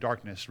loving the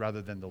darkness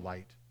rather than the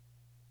light.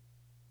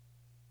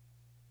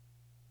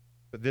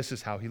 But this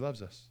is how he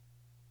loves us.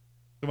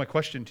 So my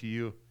question to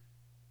you,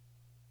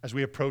 as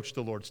we approach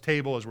the Lord's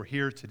table, as we're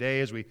here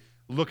today, as we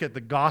look at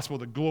the gospel,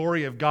 the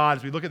glory of God,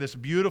 as we look at this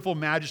beautiful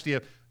majesty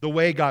of the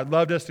way God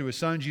loved us through his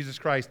Son, Jesus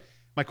Christ,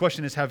 my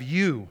question is, have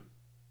you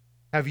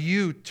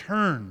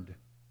turned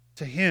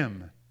to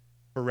him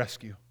for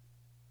rescue?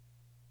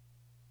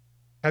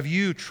 Have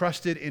you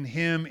trusted in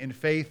him in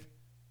faith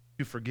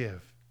to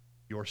forgive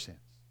your sins?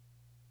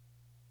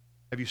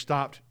 Have you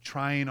stopped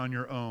trying on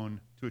your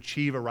own to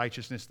achieve a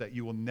righteousness that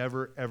you will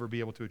never, ever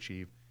be able to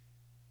achieve?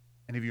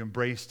 And have you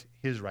embraced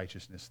his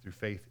righteousness through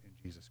faith in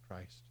Jesus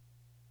Christ?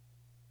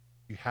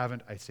 If you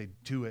haven't, I say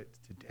do it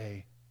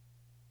today.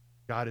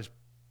 God is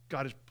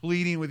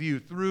pleading with you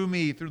through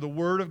me, through the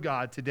word of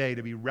God today,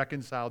 to be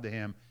reconciled to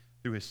him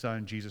through his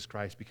Son, Jesus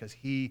Christ, because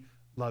he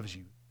loves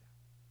you.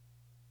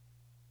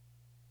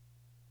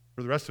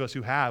 For the rest of us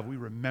who have, we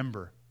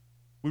remember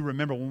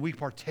when we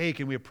partake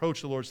and we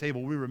approach the Lord's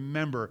table, we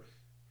remember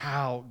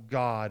how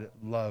God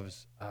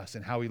loves us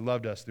and how he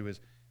loved us through his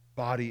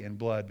body and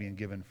blood being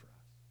given for us.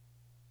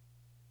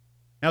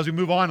 Now, as we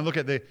move on and look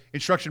at the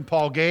instruction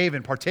Paul gave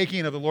in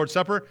partaking of the Lord's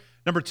Supper,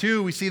 number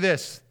 2, we see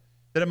this,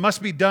 that it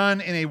must be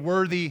done in a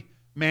worthy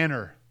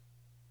manner.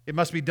 It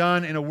must be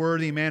done in a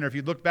worthy manner. If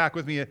you look back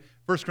with me at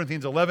 1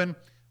 Corinthians 11,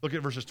 look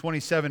at verses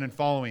 27 and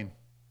following.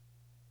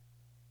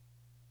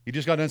 You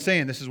just got done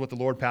saying, this is what the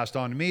Lord passed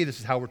on to me. This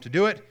is how we're to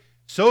do it.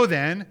 So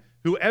then,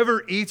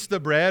 whoever eats the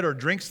bread or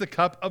drinks the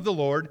cup of the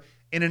Lord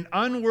in an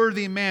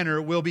unworthy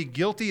manner will be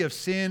guilty of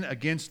sin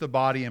against the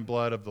body and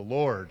blood of the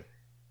Lord.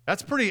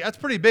 That's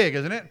pretty big,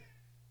 isn't it?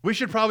 We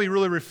should probably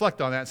really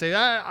reflect on that and say,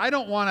 I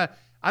don't want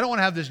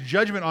to have this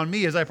judgment on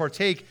me as I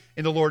partake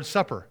in the Lord's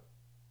Supper.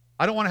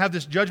 I don't want to have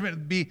this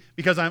judgment be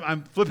because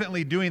I'm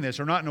flippantly doing this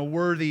or not in a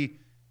worthy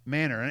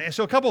manner. And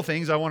so a couple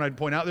things I want to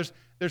point out.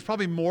 There's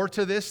probably more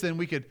to this than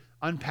we could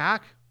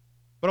unpack,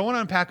 but I want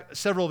to unpack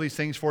several of these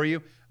things for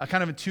you,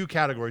 kind of in 2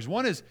 categories.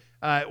 One is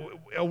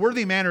A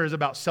worthy manner is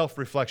about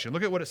self-reflection.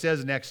 Look at what it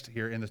says next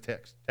here in the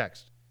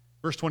text.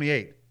 Verse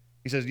 28.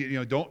 He says,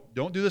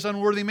 don't do this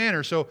unworthy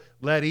manner. So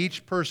let a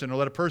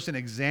person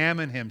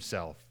examine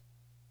himself.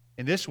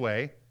 In this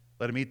way,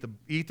 let him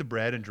eat the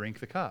bread and drink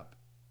the cup.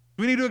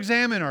 We need to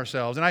examine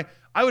ourselves. And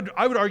I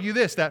would argue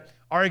this, that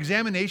our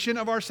examination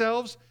of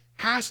ourselves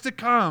has to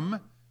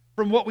come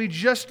from what we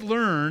just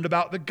learned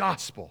about the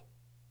gospel.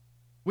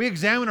 We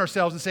examine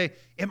ourselves and say,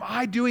 am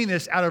I doing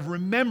this out of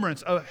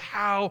remembrance of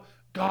how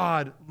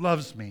God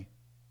loves me?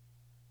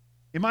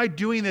 Am I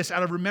doing this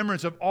out of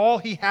remembrance of all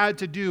he had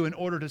to do in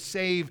order to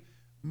save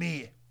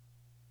me?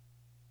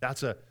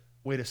 That's a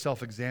way to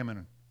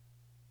self-examine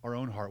our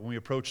own heart. When we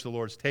approach the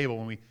Lord's table,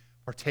 when we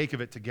partake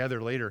of it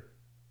together later,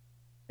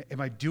 am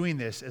I doing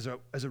this as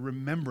a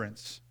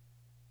remembrance,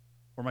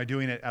 or am I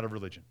doing it out of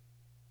religion?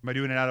 Am I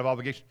doing it out of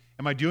obligation?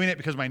 Am I doing it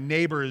because my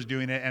neighbor is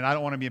doing it and I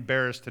don't want to be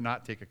embarrassed to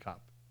not take a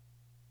cup?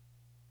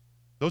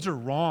 Those are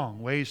wrong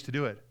ways to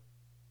do it.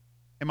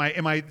 Am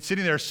I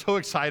sitting there so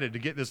excited to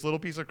get this little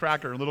piece of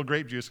cracker and little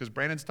grape juice because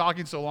Brandon's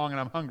talking so long and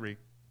I'm hungry?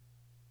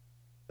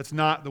 That's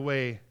not the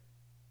way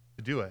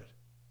to do it.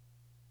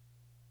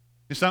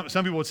 Some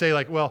people would say,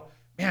 like, well,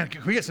 man,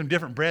 can we get some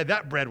different bread?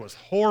 That bread was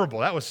horrible.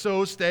 That was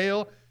so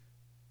stale.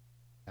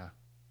 Yeah.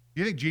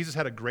 Do you think Jesus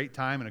had a great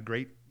time and a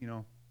great,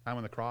 time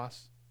on the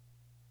cross?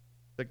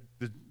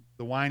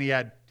 The wine he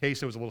had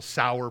tasted was a little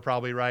sour,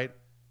 probably, right?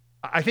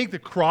 I think the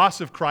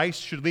cross of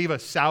Christ should leave a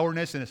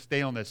sourness and a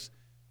staleness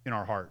in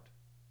our heart.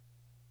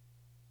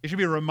 It should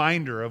be a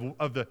reminder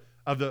of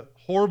the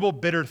horrible,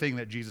 bitter thing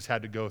that Jesus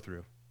had to go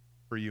through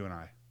for you and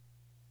I.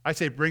 I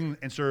say bring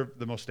and serve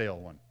the most stale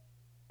one.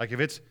 Like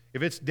if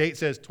its date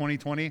says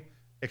 2020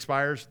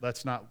 expires,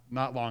 that's not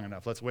long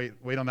enough. Let's wait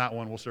on that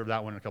one. We'll serve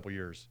that one in a couple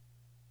years.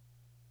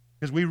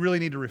 Because we really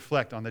need to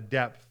reflect on the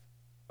depth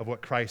of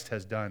what Christ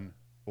has done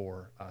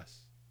for us.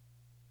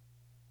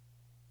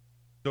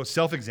 So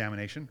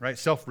self-examination, right?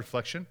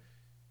 Self-reflection.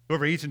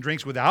 Whoever eats and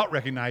drinks without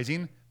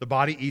recognizing the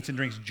body eats and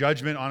drinks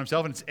judgment on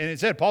himself.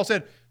 And Paul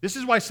said, this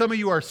is why some of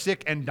you are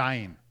sick and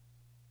dying.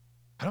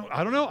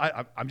 I don't know.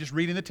 I'm just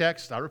reading the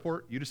text. I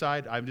report. You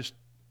decide.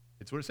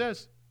 It's what it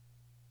says.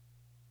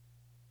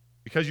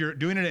 Because you're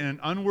doing it in an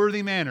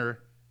unworthy manner,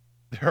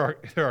 there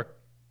are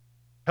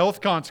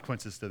health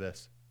consequences to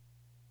this.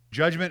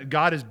 Judgment,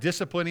 God is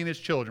disciplining his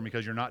children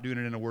because you're not doing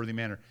it in a worthy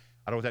manner.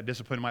 I don't know what that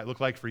discipline might look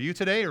like for you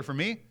today or for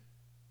me,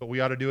 but we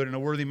ought to do it in a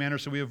worthy manner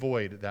so we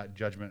avoid that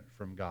judgment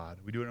from God.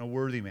 We do it in a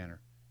worthy manner.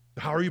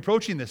 How are you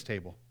approaching this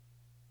table?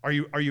 Are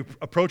you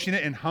approaching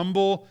it in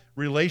humble,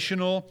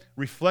 relational,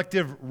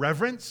 reflective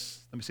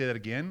reverence? Let me say that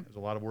again. There's a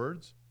lot of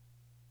words.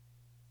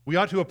 We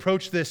ought to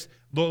approach the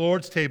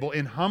Lord's table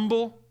in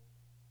humble,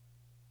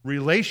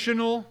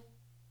 relational,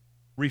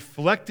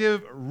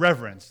 reflective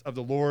reverence of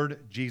the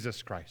Lord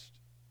Jesus Christ.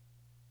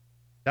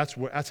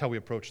 That's how we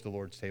approach the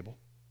Lord's table.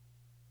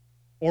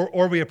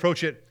 Or we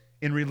approach it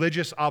in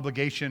religious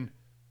obligation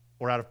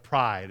or out of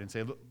pride and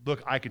say,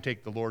 look, I can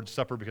take the Lord's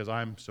Supper because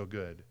I'm so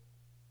good.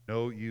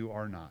 No, you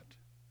are not.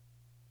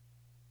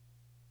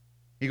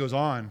 He goes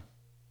on,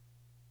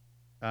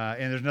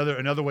 and there's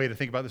another way to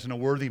think about this in a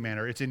worthy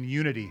manner. It's in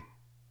unity.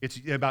 It's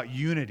about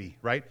unity,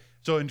 right?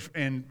 So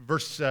in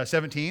verse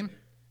 17,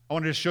 I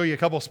wanted to show you a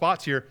couple of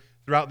spots here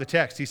throughout the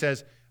text. He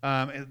says,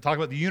 talk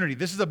about the unity.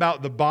 This is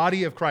about the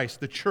body of Christ,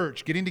 the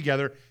church, getting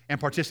together and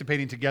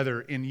participating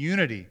together in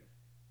unity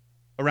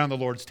around the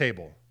Lord's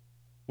table.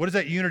 What does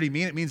that unity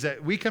mean? It means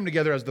that we come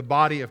together as the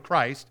body of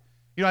Christ.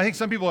 I think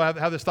some people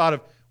have this thought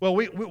of, well,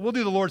 we'll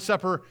do the Lord's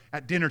Supper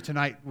at dinner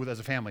tonight as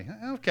a family.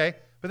 Okay,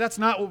 but that's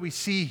not what we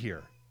see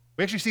here.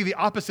 We actually see the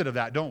opposite of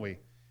that, don't we?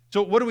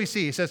 So what do we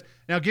see? He says,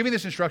 now giving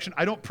this instruction,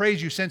 I don't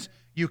praise you since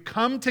you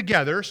come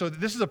together. So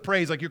this is a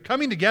praise, like you're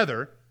coming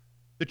together.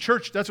 The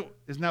church,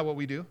 isn't that what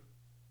we do?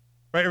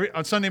 Right?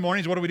 On Sunday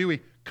mornings, what do?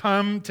 We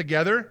come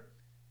together.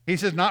 He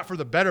says, not for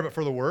the better, but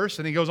for the worse.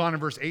 And he goes on in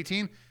verse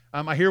 18,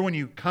 I hear when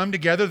you come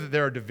together that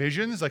there are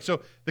divisions.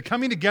 So the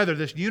coming together,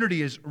 this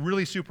unity is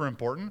really super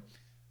important.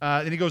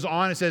 Then he goes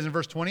on and says in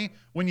verse 20,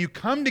 when you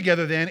come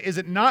together then, is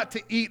it not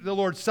to eat the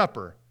Lord's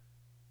Supper?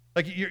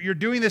 Like you're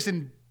doing this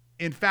in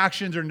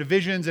factions or in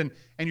divisions, and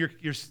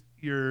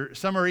you're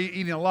some are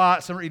eating a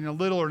lot, some are eating a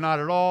little or not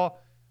at all.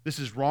 This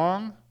is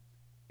wrong.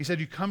 He said,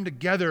 you come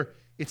together,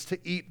 it's to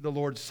eat the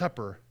Lord's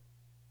Supper.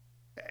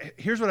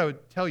 Here's what I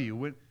would tell you.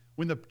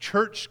 When the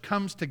church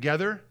comes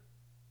together,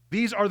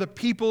 these are the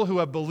people who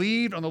have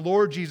believed on the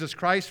Lord Jesus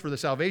Christ for the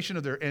salvation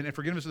of and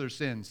forgiveness of their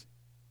sins.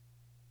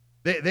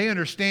 They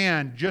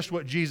understand just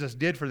what Jesus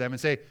did for them and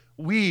say,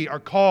 we are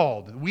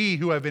called, we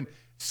who have been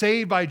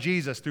saved by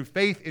Jesus through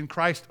faith in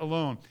Christ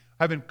alone,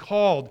 have been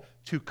called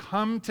to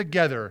come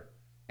together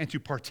and to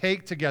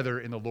partake together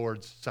in the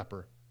Lord's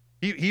Supper.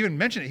 He even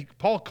mentioned it.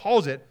 Paul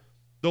calls it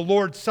the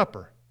Lord's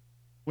Supper.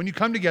 When you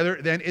come together,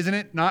 then isn't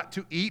it not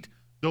to eat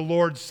the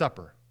Lord's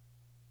Supper?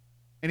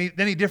 And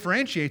then he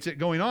differentiates it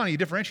going on. He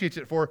differentiates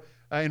it for,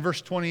 in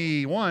verse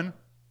 21,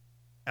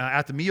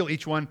 at the meal,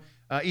 each one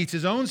eats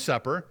his own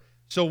supper.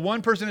 So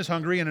one person is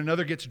hungry and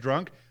another gets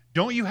drunk.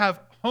 Don't you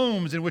have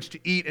homes in which to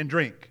eat and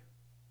drink?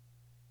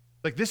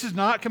 Like, this is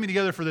not coming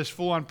together for this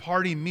full-on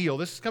party meal.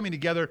 This is coming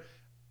together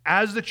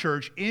as the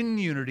church in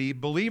unity,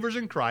 believers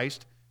in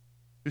Christ,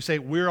 who say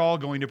we're all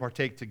going to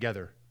partake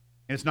together.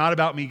 And it's not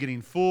about me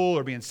getting full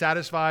or being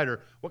satisfied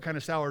or what kind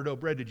of sourdough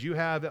bread did you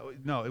have.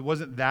 No, it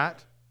wasn't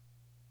that.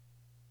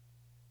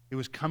 It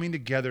was coming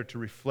together to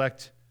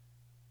reflect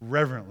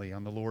reverently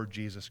on the Lord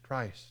Jesus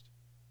Christ.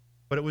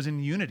 But it was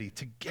in unity,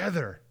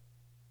 together.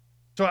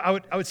 So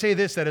I would say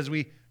this, that as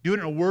we do it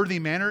in a worthy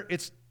manner,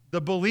 it's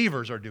the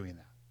believers are doing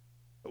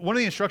that. One of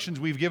the instructions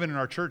we've given in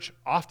our church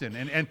often,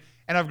 and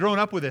I've grown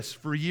up with this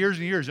for years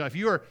and years. Now, if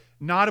you are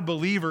not a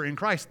believer in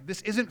Christ,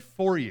 this isn't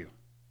for you.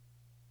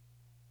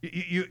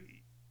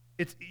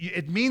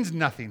 It means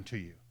nothing to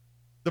you.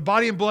 The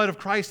body and blood of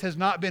Christ has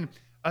not been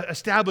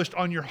established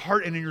on your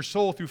heart and in your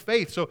soul through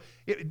faith. So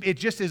it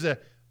just is a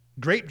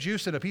grape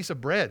juice and a piece of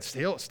bread,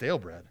 stale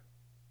bread.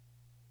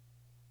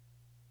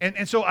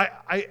 And so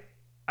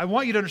I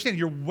want you to understand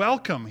you're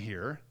welcome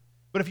here,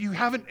 but if you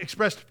haven't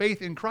expressed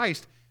faith in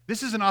Christ,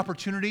 this is an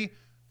opportunity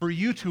for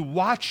you to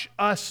watch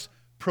us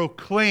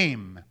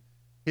proclaim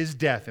his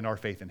death and our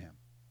faith in him.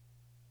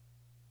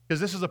 Because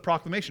this is a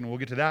proclamation. We'll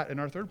get to that in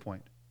our third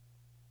point.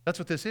 That's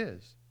what this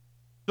is.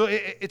 So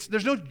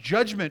there's no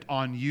judgment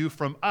on you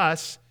from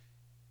us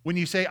when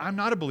you say, I'm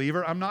not a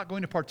believer, I'm not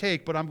going to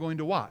partake, but I'm going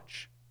to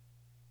watch.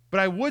 But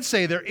I would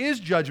say there is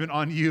judgment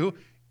on you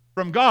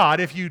from God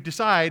if you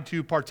decide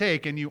to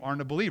partake and you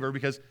aren't a believer,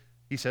 because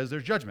he says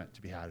there's judgment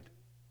to be had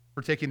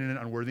for taking in an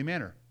unworthy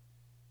manner.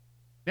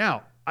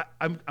 Now,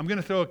 I'm going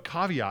to throw a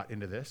caveat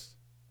into this.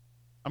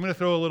 I'm going to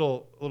throw a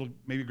little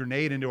maybe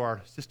grenade into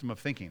our system of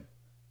thinking,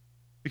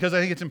 because I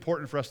think it's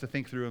important for us to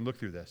think through and look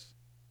through this.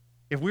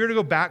 If we were to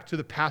go back to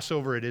the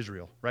Passover at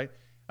Israel, right?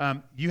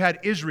 You had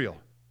Israel.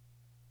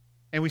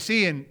 And we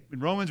see in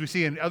Romans, we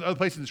see in other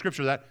places in the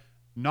Scripture that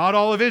not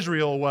all of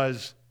Israel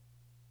was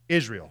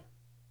Israel.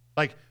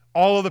 Like,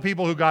 all of the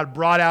people who God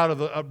brought out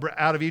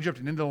of Egypt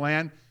and into the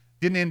land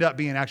didn't end up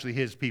being actually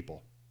his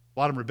people. A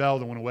lot of them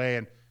rebelled and went away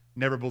and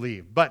never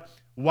believed. But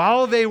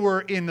while they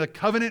were in the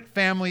covenant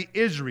family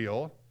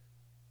Israel,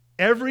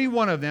 every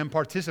one of them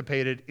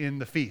participated in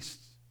the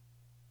feasts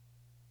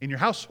in your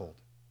household.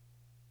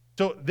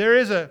 So there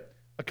is a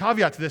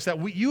caveat to this,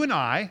 that you and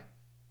I,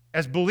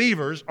 as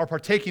believers, are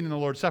partaking in the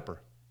Lord's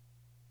Supper.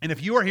 And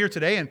if you are here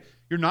today and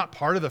you're not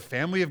part of the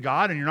family of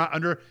God and you're not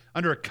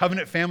under a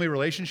covenant family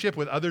relationship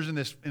with others in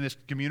this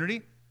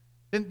community,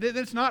 then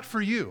it's not for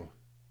you.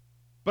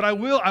 But I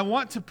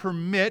want to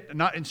permit,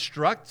 not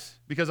instruct,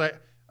 because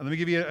let me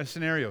give you a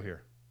scenario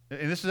here.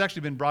 And this has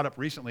actually been brought up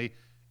recently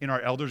in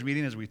our elders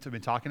meeting as we've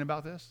been talking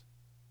about this.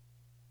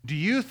 Do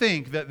you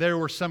think that there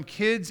were some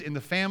kids in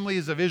the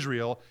families of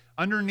Israel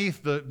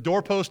underneath the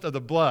doorpost of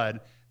the blood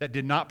that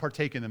did not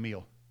partake in the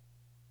meal?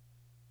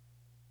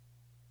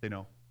 Say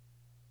no.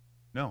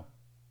 No.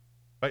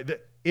 Right?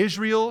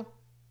 Israel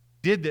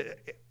did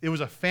that. It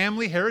was a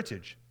family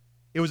heritage.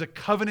 It was a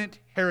covenant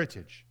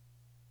heritage.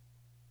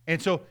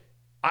 And so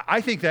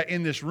I think that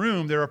in this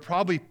room, there are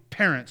probably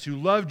parents who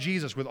love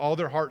Jesus with all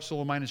their heart,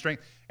 soul, mind, and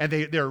strength, and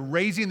they're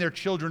raising their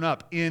children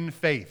up in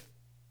faith,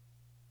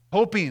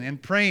 hoping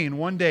and praying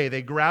one day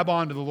they grab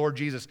onto the Lord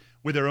Jesus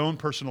with their own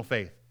personal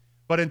faith.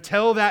 But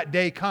until that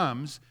day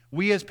comes,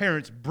 we as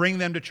parents bring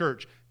them to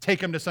church, take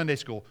them to Sunday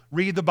school,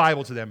 read the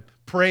Bible to them,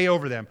 pray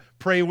over them,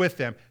 pray with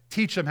them,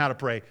 teach them how to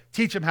pray,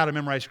 teach them how to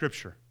memorize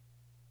Scripture.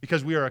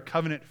 Because we are a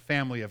covenant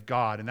family of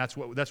God, and that's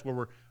where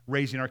we're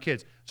raising our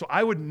kids. So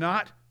I would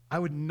not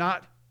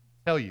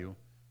tell you,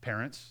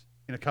 parents,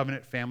 in a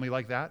covenant family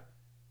like that,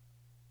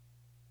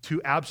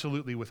 to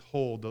absolutely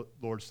withhold the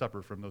Lord's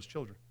Supper from those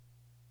children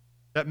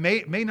that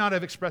may not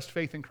have expressed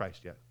faith in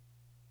Christ yet.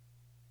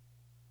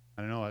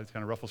 I don't know, it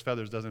kind of ruffles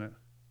feathers, doesn't it?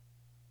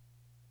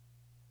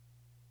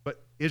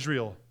 But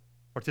Israel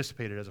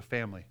participated as a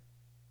family.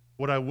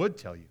 What I would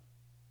tell you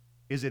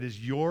is it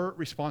is your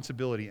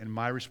responsibility and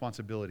my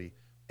responsibility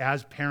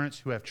as parents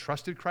who have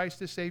trusted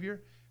Christ as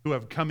Savior, who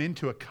have come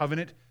into a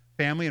covenant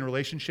family and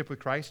relationship with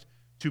Christ,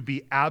 to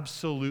be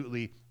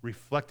absolutely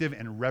reflective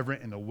and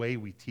reverent in the way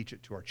we teach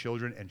it to our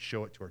children and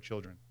show it to our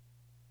children.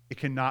 It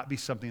cannot be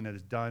something that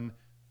is done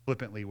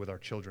flippantly with our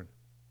children.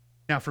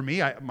 Now, for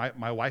me,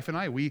 my wife and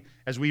I,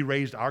 as we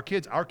raised our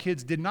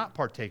kids did not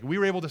partake. We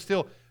were able to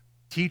still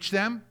teach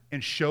them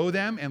and show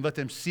them and let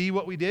them see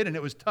what we did, and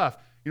it was tough.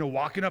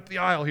 Walking up the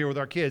aisle here with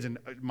our kids, and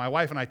my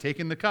wife and I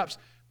taking the cups,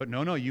 but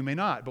no, you may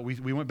not. But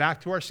we went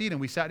back to our seat and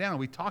we sat down and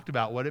we talked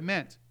about what it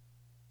meant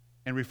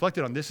and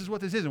reflected on this is what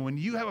this is. And when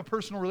you have a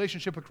personal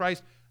relationship with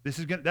Christ,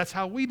 that's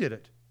how we did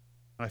it.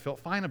 And I felt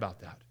fine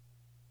about that.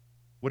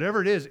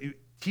 Whatever it is,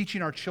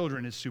 teaching our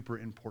children is super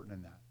important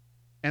in that.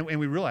 And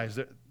we realize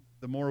that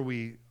the more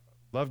we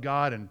love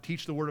God and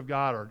teach the Word of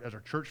God, or as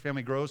our church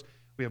family grows,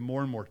 we have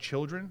more and more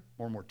children,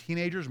 more and more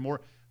teenagers,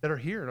 more that are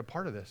here and a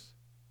part of this.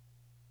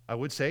 I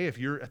would say if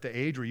you're at the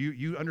age where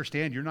you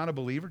understand you're not a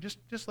believer,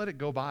 just let it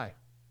go by.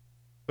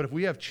 But if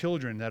we have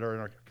children that are in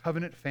our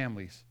covenant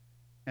families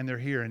and they're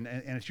here, and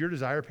it's your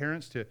desire,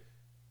 parents, to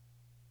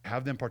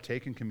have them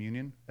partake in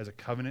communion as a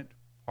covenant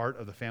part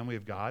of the family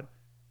of God,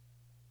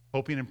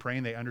 hoping and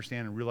praying they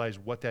understand and realize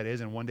what that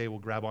is and one day will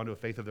grab onto a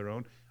faith of their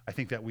own, I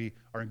think that we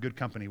are in good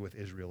company with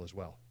Israel as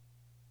well.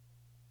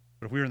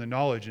 But if we are in the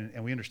knowledge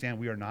and we understand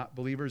we are not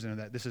believers and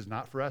that this is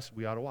not for us,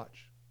 we ought to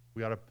watch.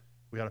 We ought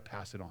to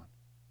pass it on.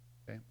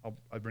 Okay?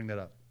 I'll bring that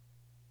up.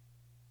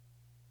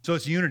 So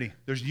it's unity.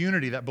 There's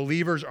unity that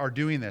believers are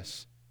doing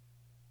this.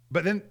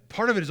 But then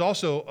part of it is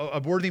also a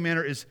worthy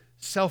manner is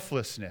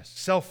selflessness.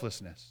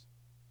 Selflessness.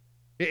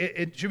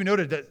 It should be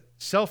noted that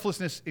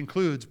selflessness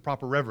includes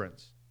proper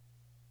reverence.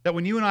 That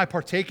when you and I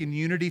partake in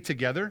unity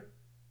together,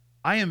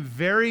 I am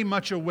very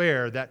much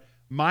aware that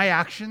my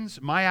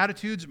actions, my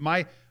attitudes,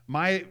 my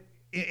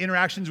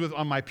interactions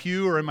on my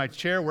pew or in my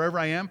chair, wherever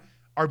I am,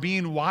 are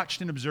being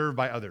watched and observed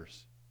by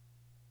others.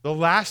 The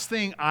last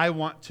thing I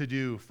want to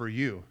do for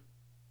you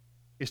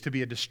is to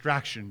be a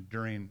distraction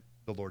during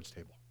the Lord's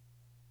table.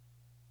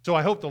 So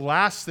I hope the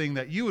last thing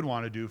that you would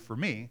want to do for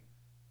me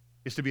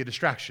is to be a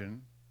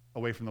distraction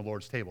away from the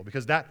Lord's table.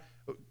 Because that,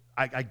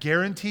 I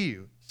guarantee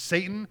you,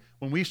 Satan,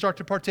 when we start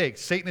to partake,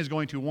 Satan is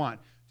going to want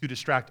to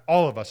distract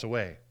all of us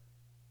away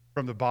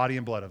from the body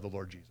and blood of the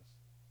Lord Jesus.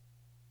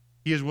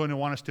 He is going to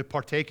want us to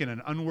partake in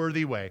an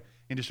unworthy way,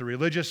 in just a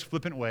religious,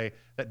 flippant way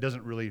that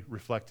doesn't really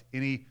reflect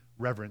any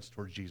reverence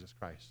towards Jesus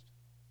Christ.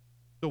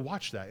 So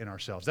watch that in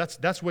ourselves. That's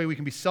the way we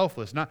can be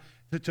selfless, not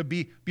to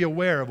be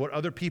aware of what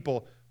other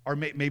people are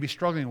maybe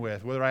struggling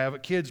with, whether I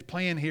have kids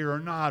playing here or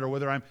not, or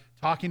whether I'm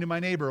talking to my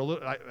neighbor a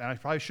little, and I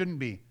probably shouldn't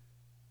be.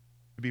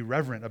 To be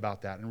reverent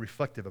about that and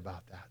reflective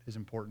about that is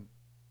important.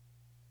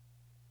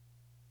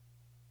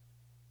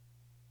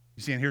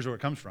 You see, and here's where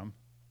it comes from.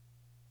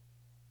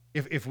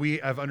 If we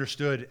have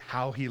understood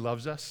how he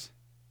loves us,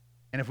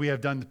 and if we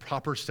have done the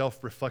proper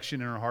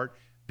self-reflection in our heart,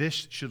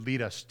 this should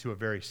lead us to a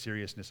very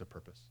seriousness of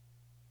purpose.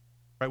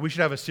 Right? We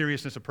should have a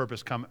seriousness of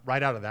purpose come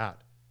right out of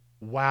that.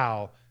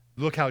 Wow,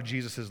 look how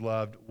Jesus is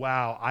loved.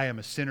 Wow, I am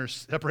a sinner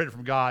separated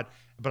from God,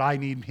 but I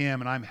need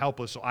him and I'm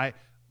helpless. So I'm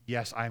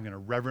going to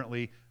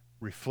reverently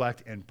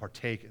reflect and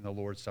partake in the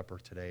Lord's Supper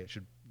today. It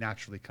should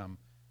naturally come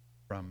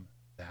from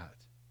that.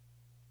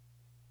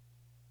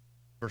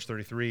 Verse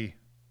 33,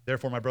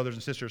 therefore, my brothers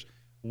and sisters,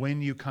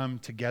 when you come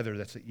together,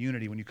 that's the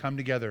unity, when you come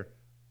together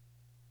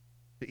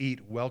to eat,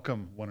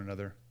 welcome one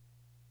another.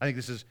 I think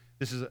this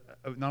is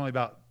not only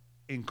about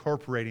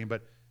incorporating,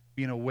 but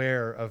being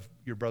aware of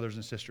your brothers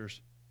and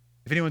sisters.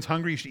 If anyone's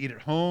hungry, you should eat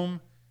at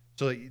home,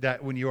 so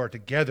that when you are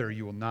together,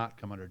 you will not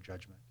come under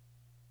judgment.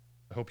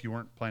 I hope you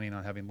weren't planning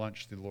on having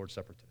lunch through the Lord's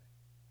Supper today.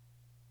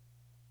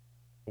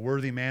 A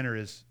worthy manner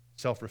is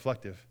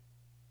self-reflective.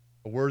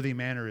 A worthy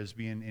manner is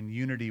being in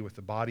unity with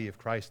the body of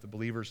Christ, the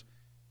believers,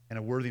 and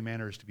a worthy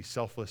manner is to be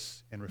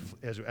selfless and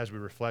as we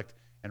reflect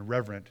and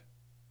reverent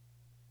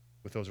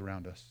with those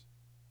around us.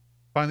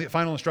 Finally,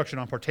 final instruction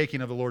on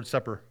partaking of the Lord's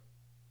Supper.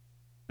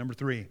 Number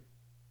 3,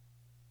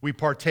 we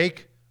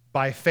partake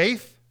by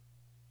faith,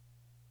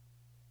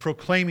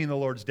 proclaiming the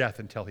Lord's death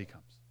until he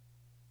comes.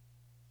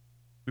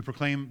 We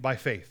proclaim by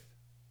faith.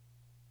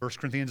 1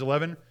 Corinthians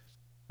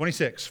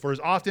 11:26, for as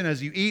often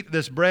as you eat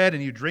this bread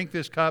and you drink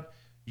this cup,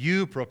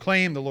 you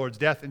proclaim the Lord's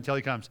death until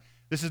he comes.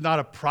 This is not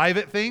a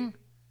private thing.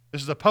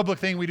 This is a public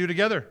thing we do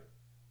together.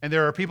 And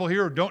there are people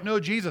here who don't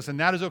know Jesus, and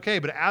that is okay.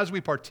 But as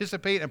we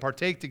participate and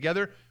partake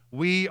together,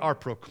 we are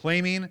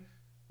proclaiming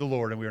the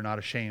Lord, and we are not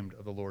ashamed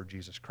of the Lord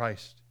Jesus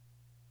Christ.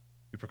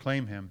 We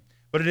proclaim him.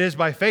 But it is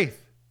by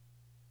faith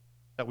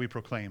that we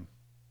proclaim.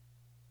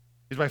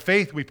 It is by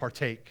faith we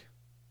partake.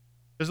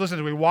 Just listen,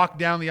 as we walk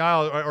down the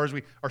aisle, or as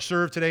we are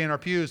served today in our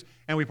pews,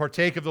 and we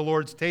partake of the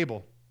Lord's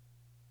table,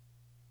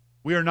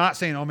 we are not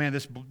saying, oh man,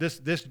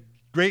 this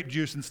grape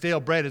juice and stale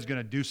bread is going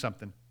to do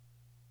something.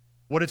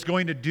 What it's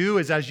going to do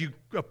is, as you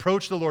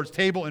approach the Lord's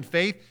table in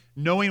faith,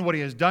 knowing what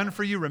he has done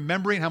for you,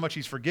 remembering how much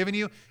he's forgiven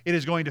you, it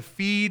is going to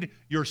feed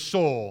your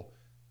soul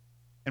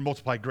and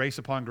multiply grace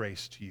upon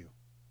grace to you.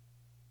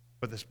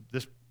 But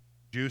this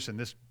juice and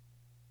this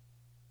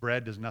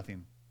bread does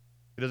nothing.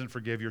 It doesn't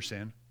forgive your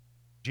sin.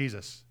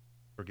 Jesus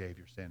forgave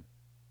your sin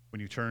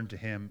when you turn to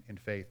him in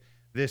faith.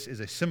 This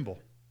is a symbol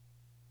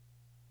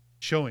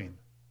showing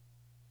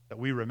that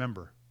we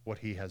remember what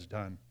he has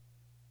done.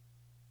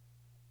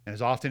 And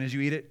as often as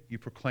you eat it, you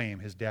proclaim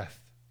his death.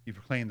 You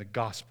proclaim the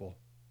gospel.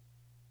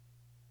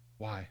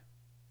 Why?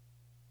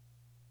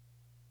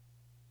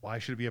 Why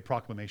should it be a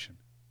proclamation?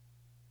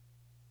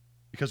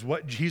 Because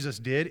what Jesus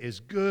did is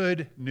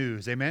good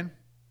news. Amen?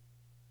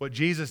 What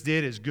Jesus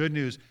did is good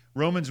news.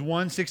 Romans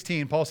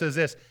 1:16, Paul says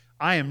this,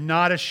 I am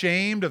not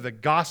ashamed of the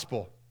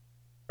gospel.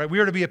 Right? We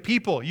are to be a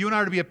people. You and I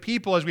are to be a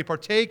people as we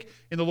partake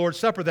in the Lord's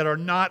Supper that are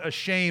not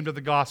ashamed of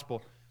the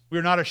gospel. We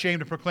are not ashamed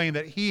to proclaim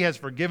that he has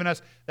forgiven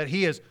us, that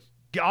he has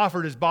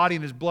offered his body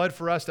and his blood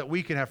for us, that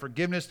we can have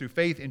forgiveness through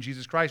faith in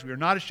Jesus Christ. We are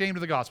not ashamed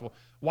of the gospel.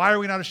 Why are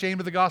we not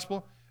ashamed of the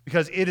gospel?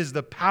 Because it is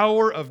the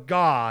power of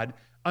God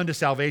unto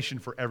salvation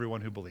for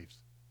everyone who believes.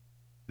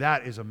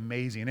 That is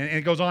amazing. And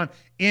it goes on,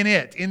 in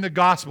the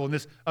gospel, in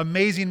this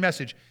amazing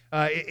message,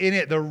 in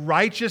it, the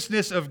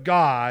righteousness of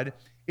God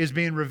is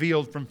being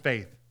revealed from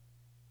faith.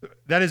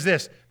 That is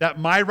this, that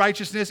my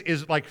righteousness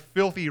is like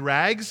filthy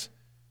rags,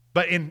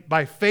 but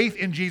by faith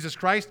in Jesus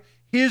Christ,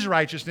 His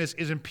righteousness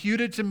is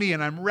imputed to me,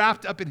 and I'm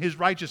wrapped up in His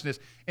righteousness,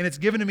 and it's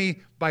given to me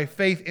by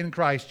faith in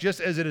Christ,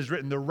 just as it is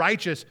written, the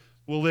righteous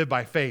will live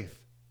by faith.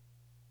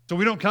 So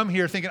we don't come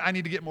here thinking, I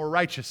need to get more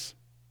righteous.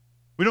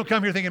 We don't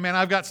come here thinking, man,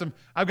 I've got some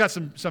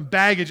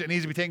baggage that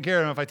needs to be taken care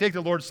of. And if I take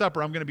the Lord's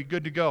Supper, I'm going to be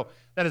good to go.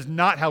 That is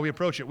not how we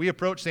approach it. We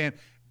approach saying,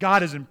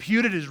 God has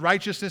imputed His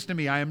righteousness to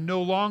me. I am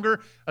no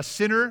longer a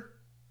sinner.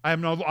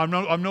 I'm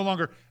no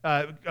longer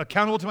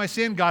accountable to my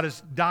sin. God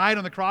has died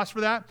on the cross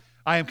for that.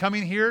 I am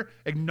coming here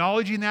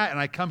acknowledging that, and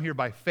I come here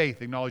by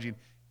faith, acknowledging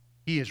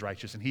He is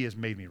righteous and He has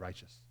made me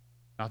righteous.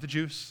 Not the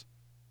juice,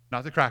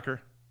 not the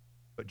cracker,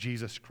 but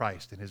Jesus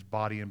Christ and His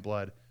body and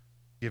blood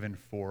given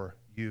for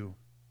you.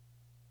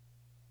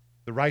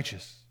 The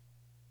righteous,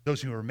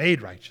 those who are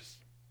made righteous,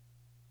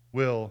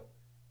 will,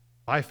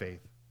 by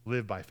faith,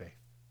 live by faith.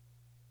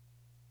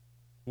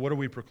 What are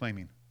we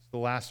proclaiming? It's the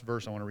last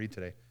verse I want to read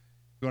today.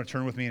 You want to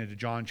turn with me into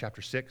John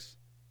chapter 6?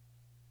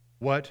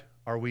 What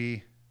are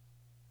we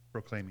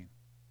proclaiming?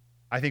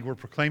 I think we're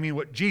proclaiming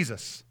what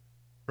Jesus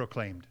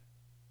proclaimed.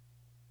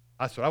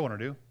 That's what I want to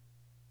do.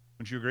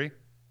 Wouldn't you agree?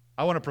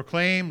 I want to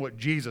proclaim what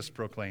Jesus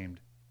proclaimed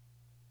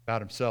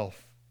about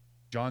Himself.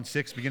 John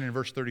 6, beginning in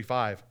verse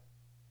 35.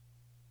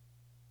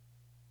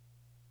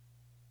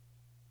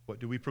 What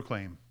do we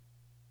proclaim?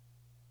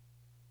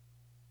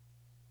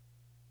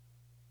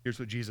 Here's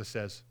what Jesus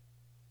says.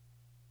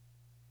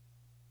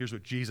 Here's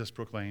what Jesus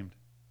proclaimed.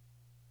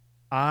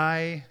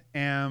 I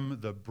am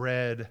the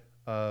bread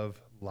of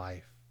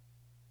life.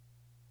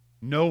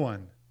 No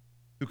one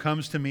who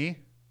comes to me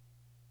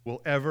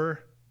will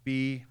ever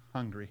be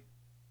hungry,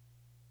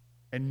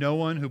 and no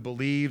one who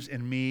believes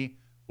in me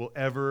will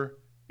ever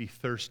be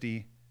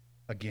thirsty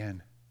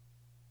again.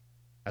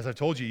 As I've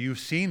told you, you've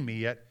seen me,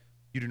 yet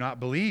you do not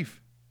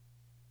believe.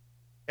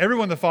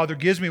 Everyone the Father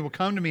gives me will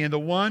come to me, and the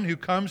one who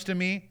comes to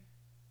me,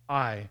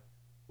 I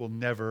will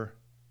never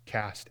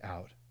cast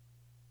out.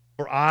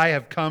 For I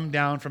have come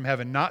down from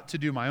heaven not to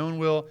do my own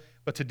will,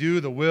 but to do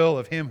the will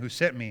of Him who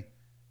sent me.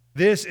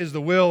 This is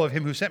the will of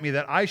Him who sent me,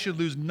 that I should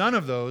lose none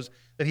of those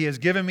that He has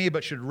given me,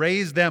 but should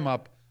raise them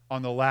up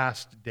on the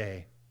last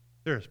day.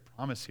 There is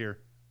promise here.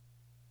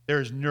 There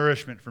is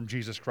nourishment from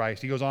Jesus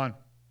Christ. He goes on,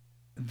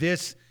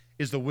 this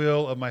is the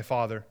will of my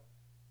Father,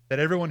 that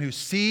everyone who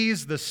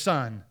sees the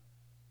Son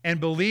and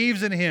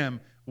believes in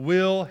Him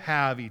will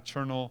have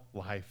eternal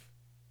life,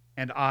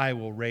 and I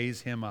will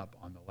raise him up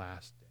on the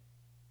last day.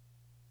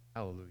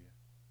 Hallelujah.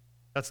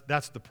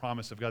 That's the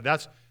promise of God.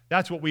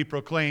 That's what we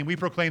proclaim. We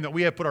proclaim that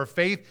we have put our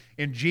faith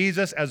in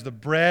Jesus as the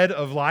bread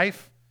of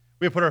life.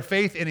 We have put our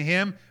faith in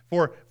Him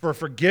for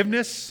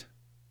forgiveness.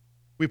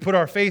 We put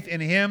our faith in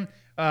Him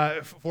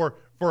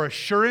for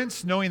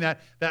assurance, knowing that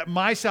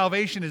my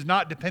salvation is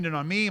not dependent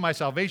on me. My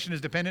salvation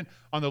is dependent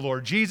on the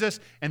Lord Jesus,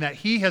 and that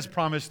He has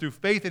promised through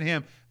faith in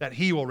Him that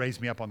He will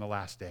raise me up on the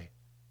last day,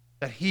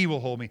 that He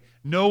will hold me.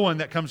 No one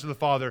that comes to the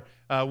Father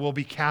will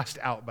be cast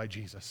out by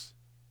Jesus.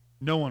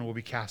 No one will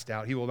be cast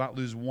out. He will not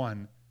lose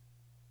one.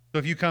 So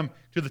if you come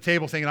to the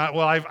table saying, well,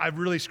 I've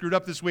really screwed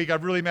up this week.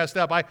 I've really messed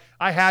up.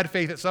 I had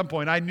faith at some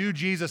point. I knew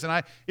Jesus,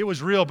 and it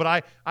was real,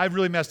 but I've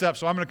really messed up,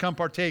 so I'm going to come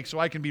partake so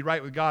I can be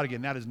right with God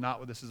again. That is not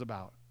what this is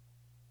about.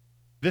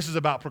 This is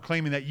about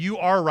proclaiming that you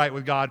are right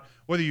with God,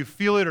 whether you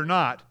feel it or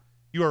not.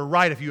 You are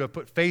right if you have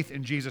put faith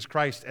in Jesus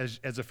Christ as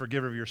a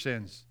forgiver of your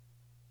sins.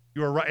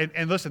 You are right.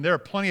 And listen, there are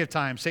plenty of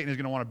times Satan is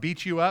going to want to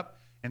beat you up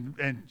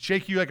and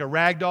shake you like a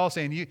rag doll,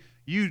 saying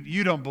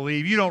you don't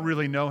believe, you don't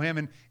really know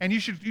Him, and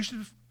you should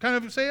kind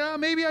of say,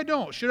 maybe I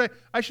don't.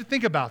 I should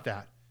think about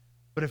that.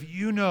 But if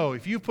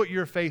you put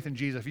your faith in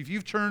Jesus, if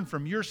you've turned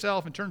from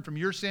yourself and turned from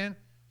your sin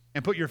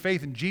and put your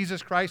faith in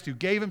Jesus Christ, who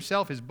gave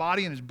Himself, His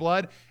body and His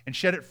blood, and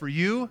shed it for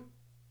you,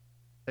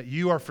 that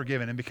you are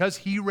forgiven. And because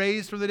He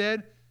raised from the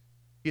dead,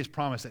 He has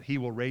promised that He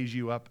will raise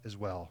you up as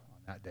well on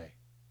that day.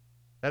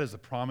 That is the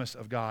promise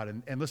of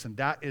God. And listen,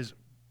 that is,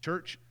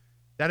 church,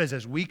 that is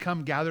as we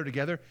come gather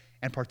together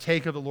and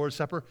partake of the Lord's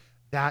Supper,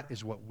 that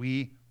is what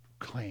we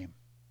proclaim.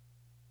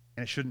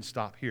 And it shouldn't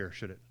stop here,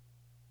 should it?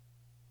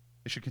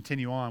 It should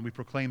continue on. We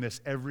proclaim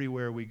this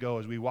everywhere we go.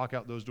 As we walk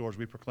out those doors,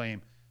 we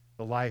proclaim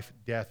the life,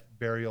 death,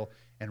 burial,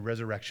 and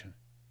resurrection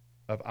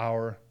of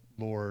our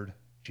Lord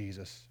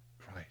Jesus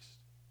Christ.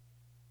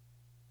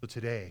 So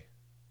today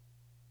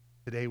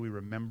we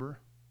remember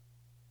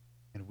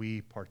and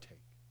we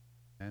partake.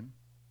 Amen?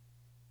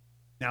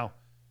 Now,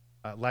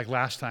 like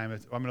last time,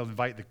 I'm going to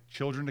invite the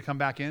children to come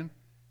back in,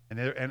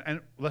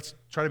 and let's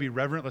try to be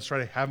reverent. Let's try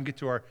to have them get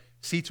to our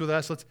seats with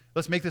us.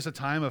 Let's make this a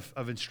time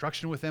of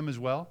instruction with them as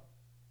well.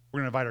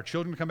 We're going to invite our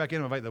children to come back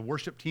in, invite the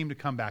worship team to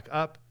come back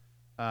up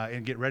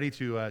and get ready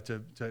to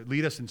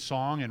lead us in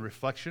song and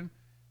reflection.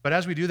 But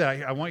as we do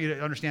that, I want you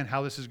to understand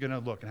how this is going to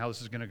look and how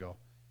this is going to go.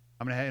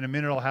 I'm going to, in a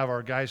minute, I'll have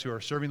our guys who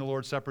are serving the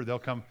Lord's Supper. They'll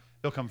come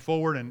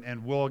forward,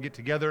 and we'll all get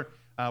together.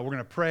 We're going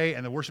to pray,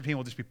 and the worship team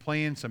will just be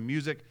playing some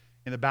music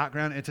in the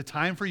background. It's a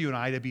time for you and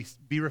I to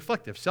be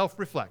reflective,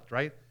 self-reflect,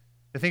 right?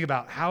 To think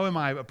about, how am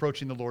I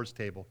approaching the Lord's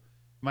table?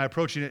 Am I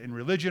approaching it in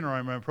religion, or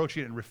am I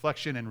approaching it in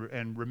reflection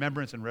and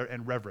remembrance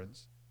and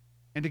reverence?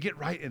 and to get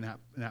right in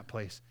that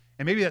place.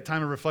 And maybe that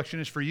time of reflection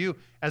is for you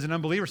as an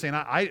unbeliever saying,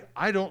 I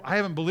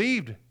haven't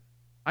believed.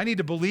 I need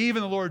to believe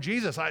in the Lord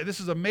Jesus. This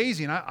is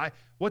amazing.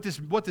 What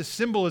this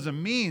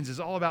symbolism means is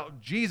all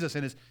about Jesus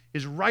and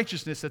his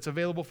righteousness that's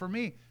available for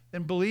me.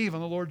 Then believe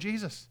on the Lord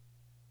Jesus.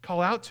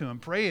 Call out to him,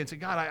 pray and say,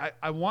 God,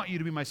 I want you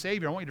to be my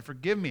Savior. I want you to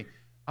forgive me.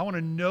 I want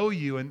to know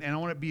you and I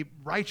want to be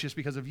righteous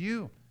because of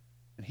you.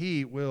 And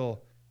he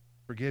will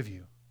forgive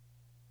you.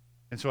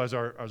 And so as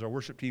our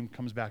worship team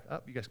comes back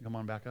up, you guys can come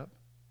on back up.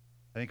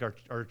 I think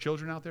our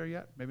children out there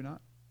yet? Maybe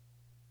not.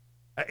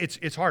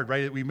 It's hard,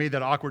 right? We made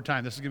that awkward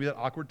time. This is going to be that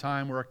awkward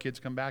time where our kids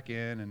come back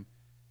in and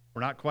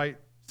we're not quite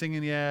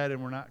singing yet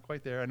and we're not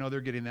quite there. I know they're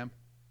getting them.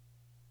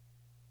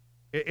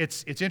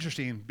 It's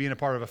interesting being a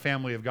part of a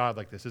family of God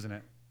like this, isn't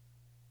it?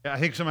 I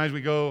think sometimes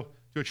we go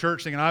to a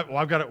church thinking,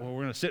 we're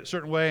going to sit a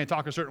certain way and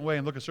talk a certain way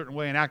and look a certain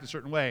way and act a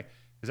certain way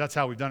because that's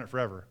how we've done it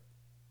forever.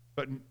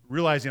 But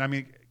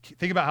realizing,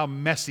 think about how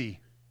messy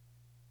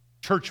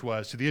church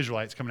was to the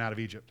Israelites coming out of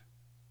Egypt.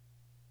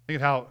 Think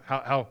of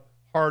how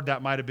hard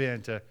that might have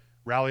been to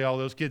rally all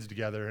those kids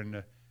together and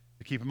to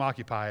keep them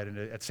occupied and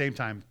to, at the same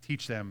time,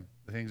 teach them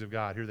the things of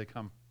God. Here they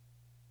come.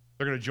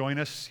 They're going to join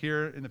us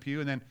here in the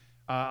pew. And then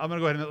I'm going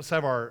to go ahead and let's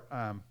have our,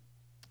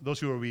 those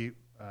who will be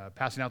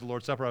passing out the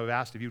Lord's Supper, I would have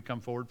asked if you would come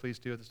forward, please,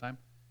 too, at this time.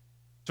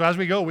 So as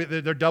we go,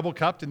 they're double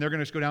cupped and they're going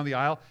to just go down the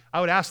aisle.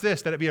 I would ask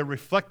this, that it be a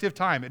reflective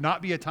time. It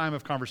not be a time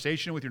of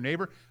conversation with your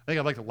neighbor. I think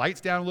I'd like the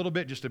lights down a little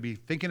bit just to be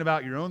thinking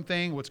about your own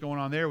thing, what's going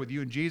on there with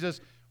you and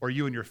Jesus or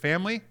you and your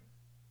family.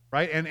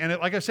 Right? And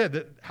like I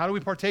said, how do we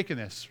partake in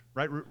this?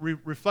 Right?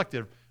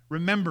 Reflective,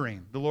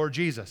 remembering the Lord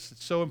Jesus.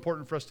 It's so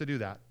important for us to do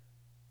that.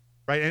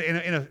 Right?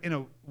 In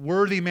a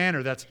worthy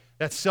manner that's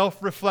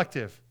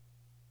self-reflective,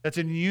 that's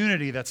in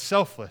unity, that's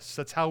selfless.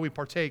 That's how we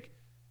partake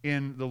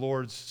in the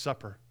Lord's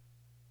Supper.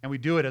 And we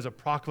do it as a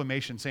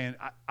proclamation saying,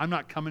 I'm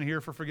not coming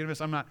here for forgiveness.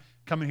 I'm not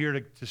coming here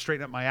to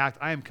straighten up my act.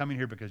 I am coming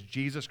here because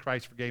Jesus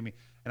Christ forgave me.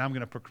 And I'm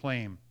going to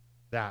proclaim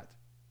that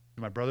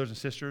to my brothers and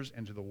sisters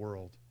and to the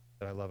world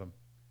that I love him.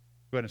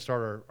 Go ahead and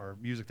start our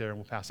music there, and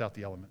we'll pass out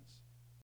the elements.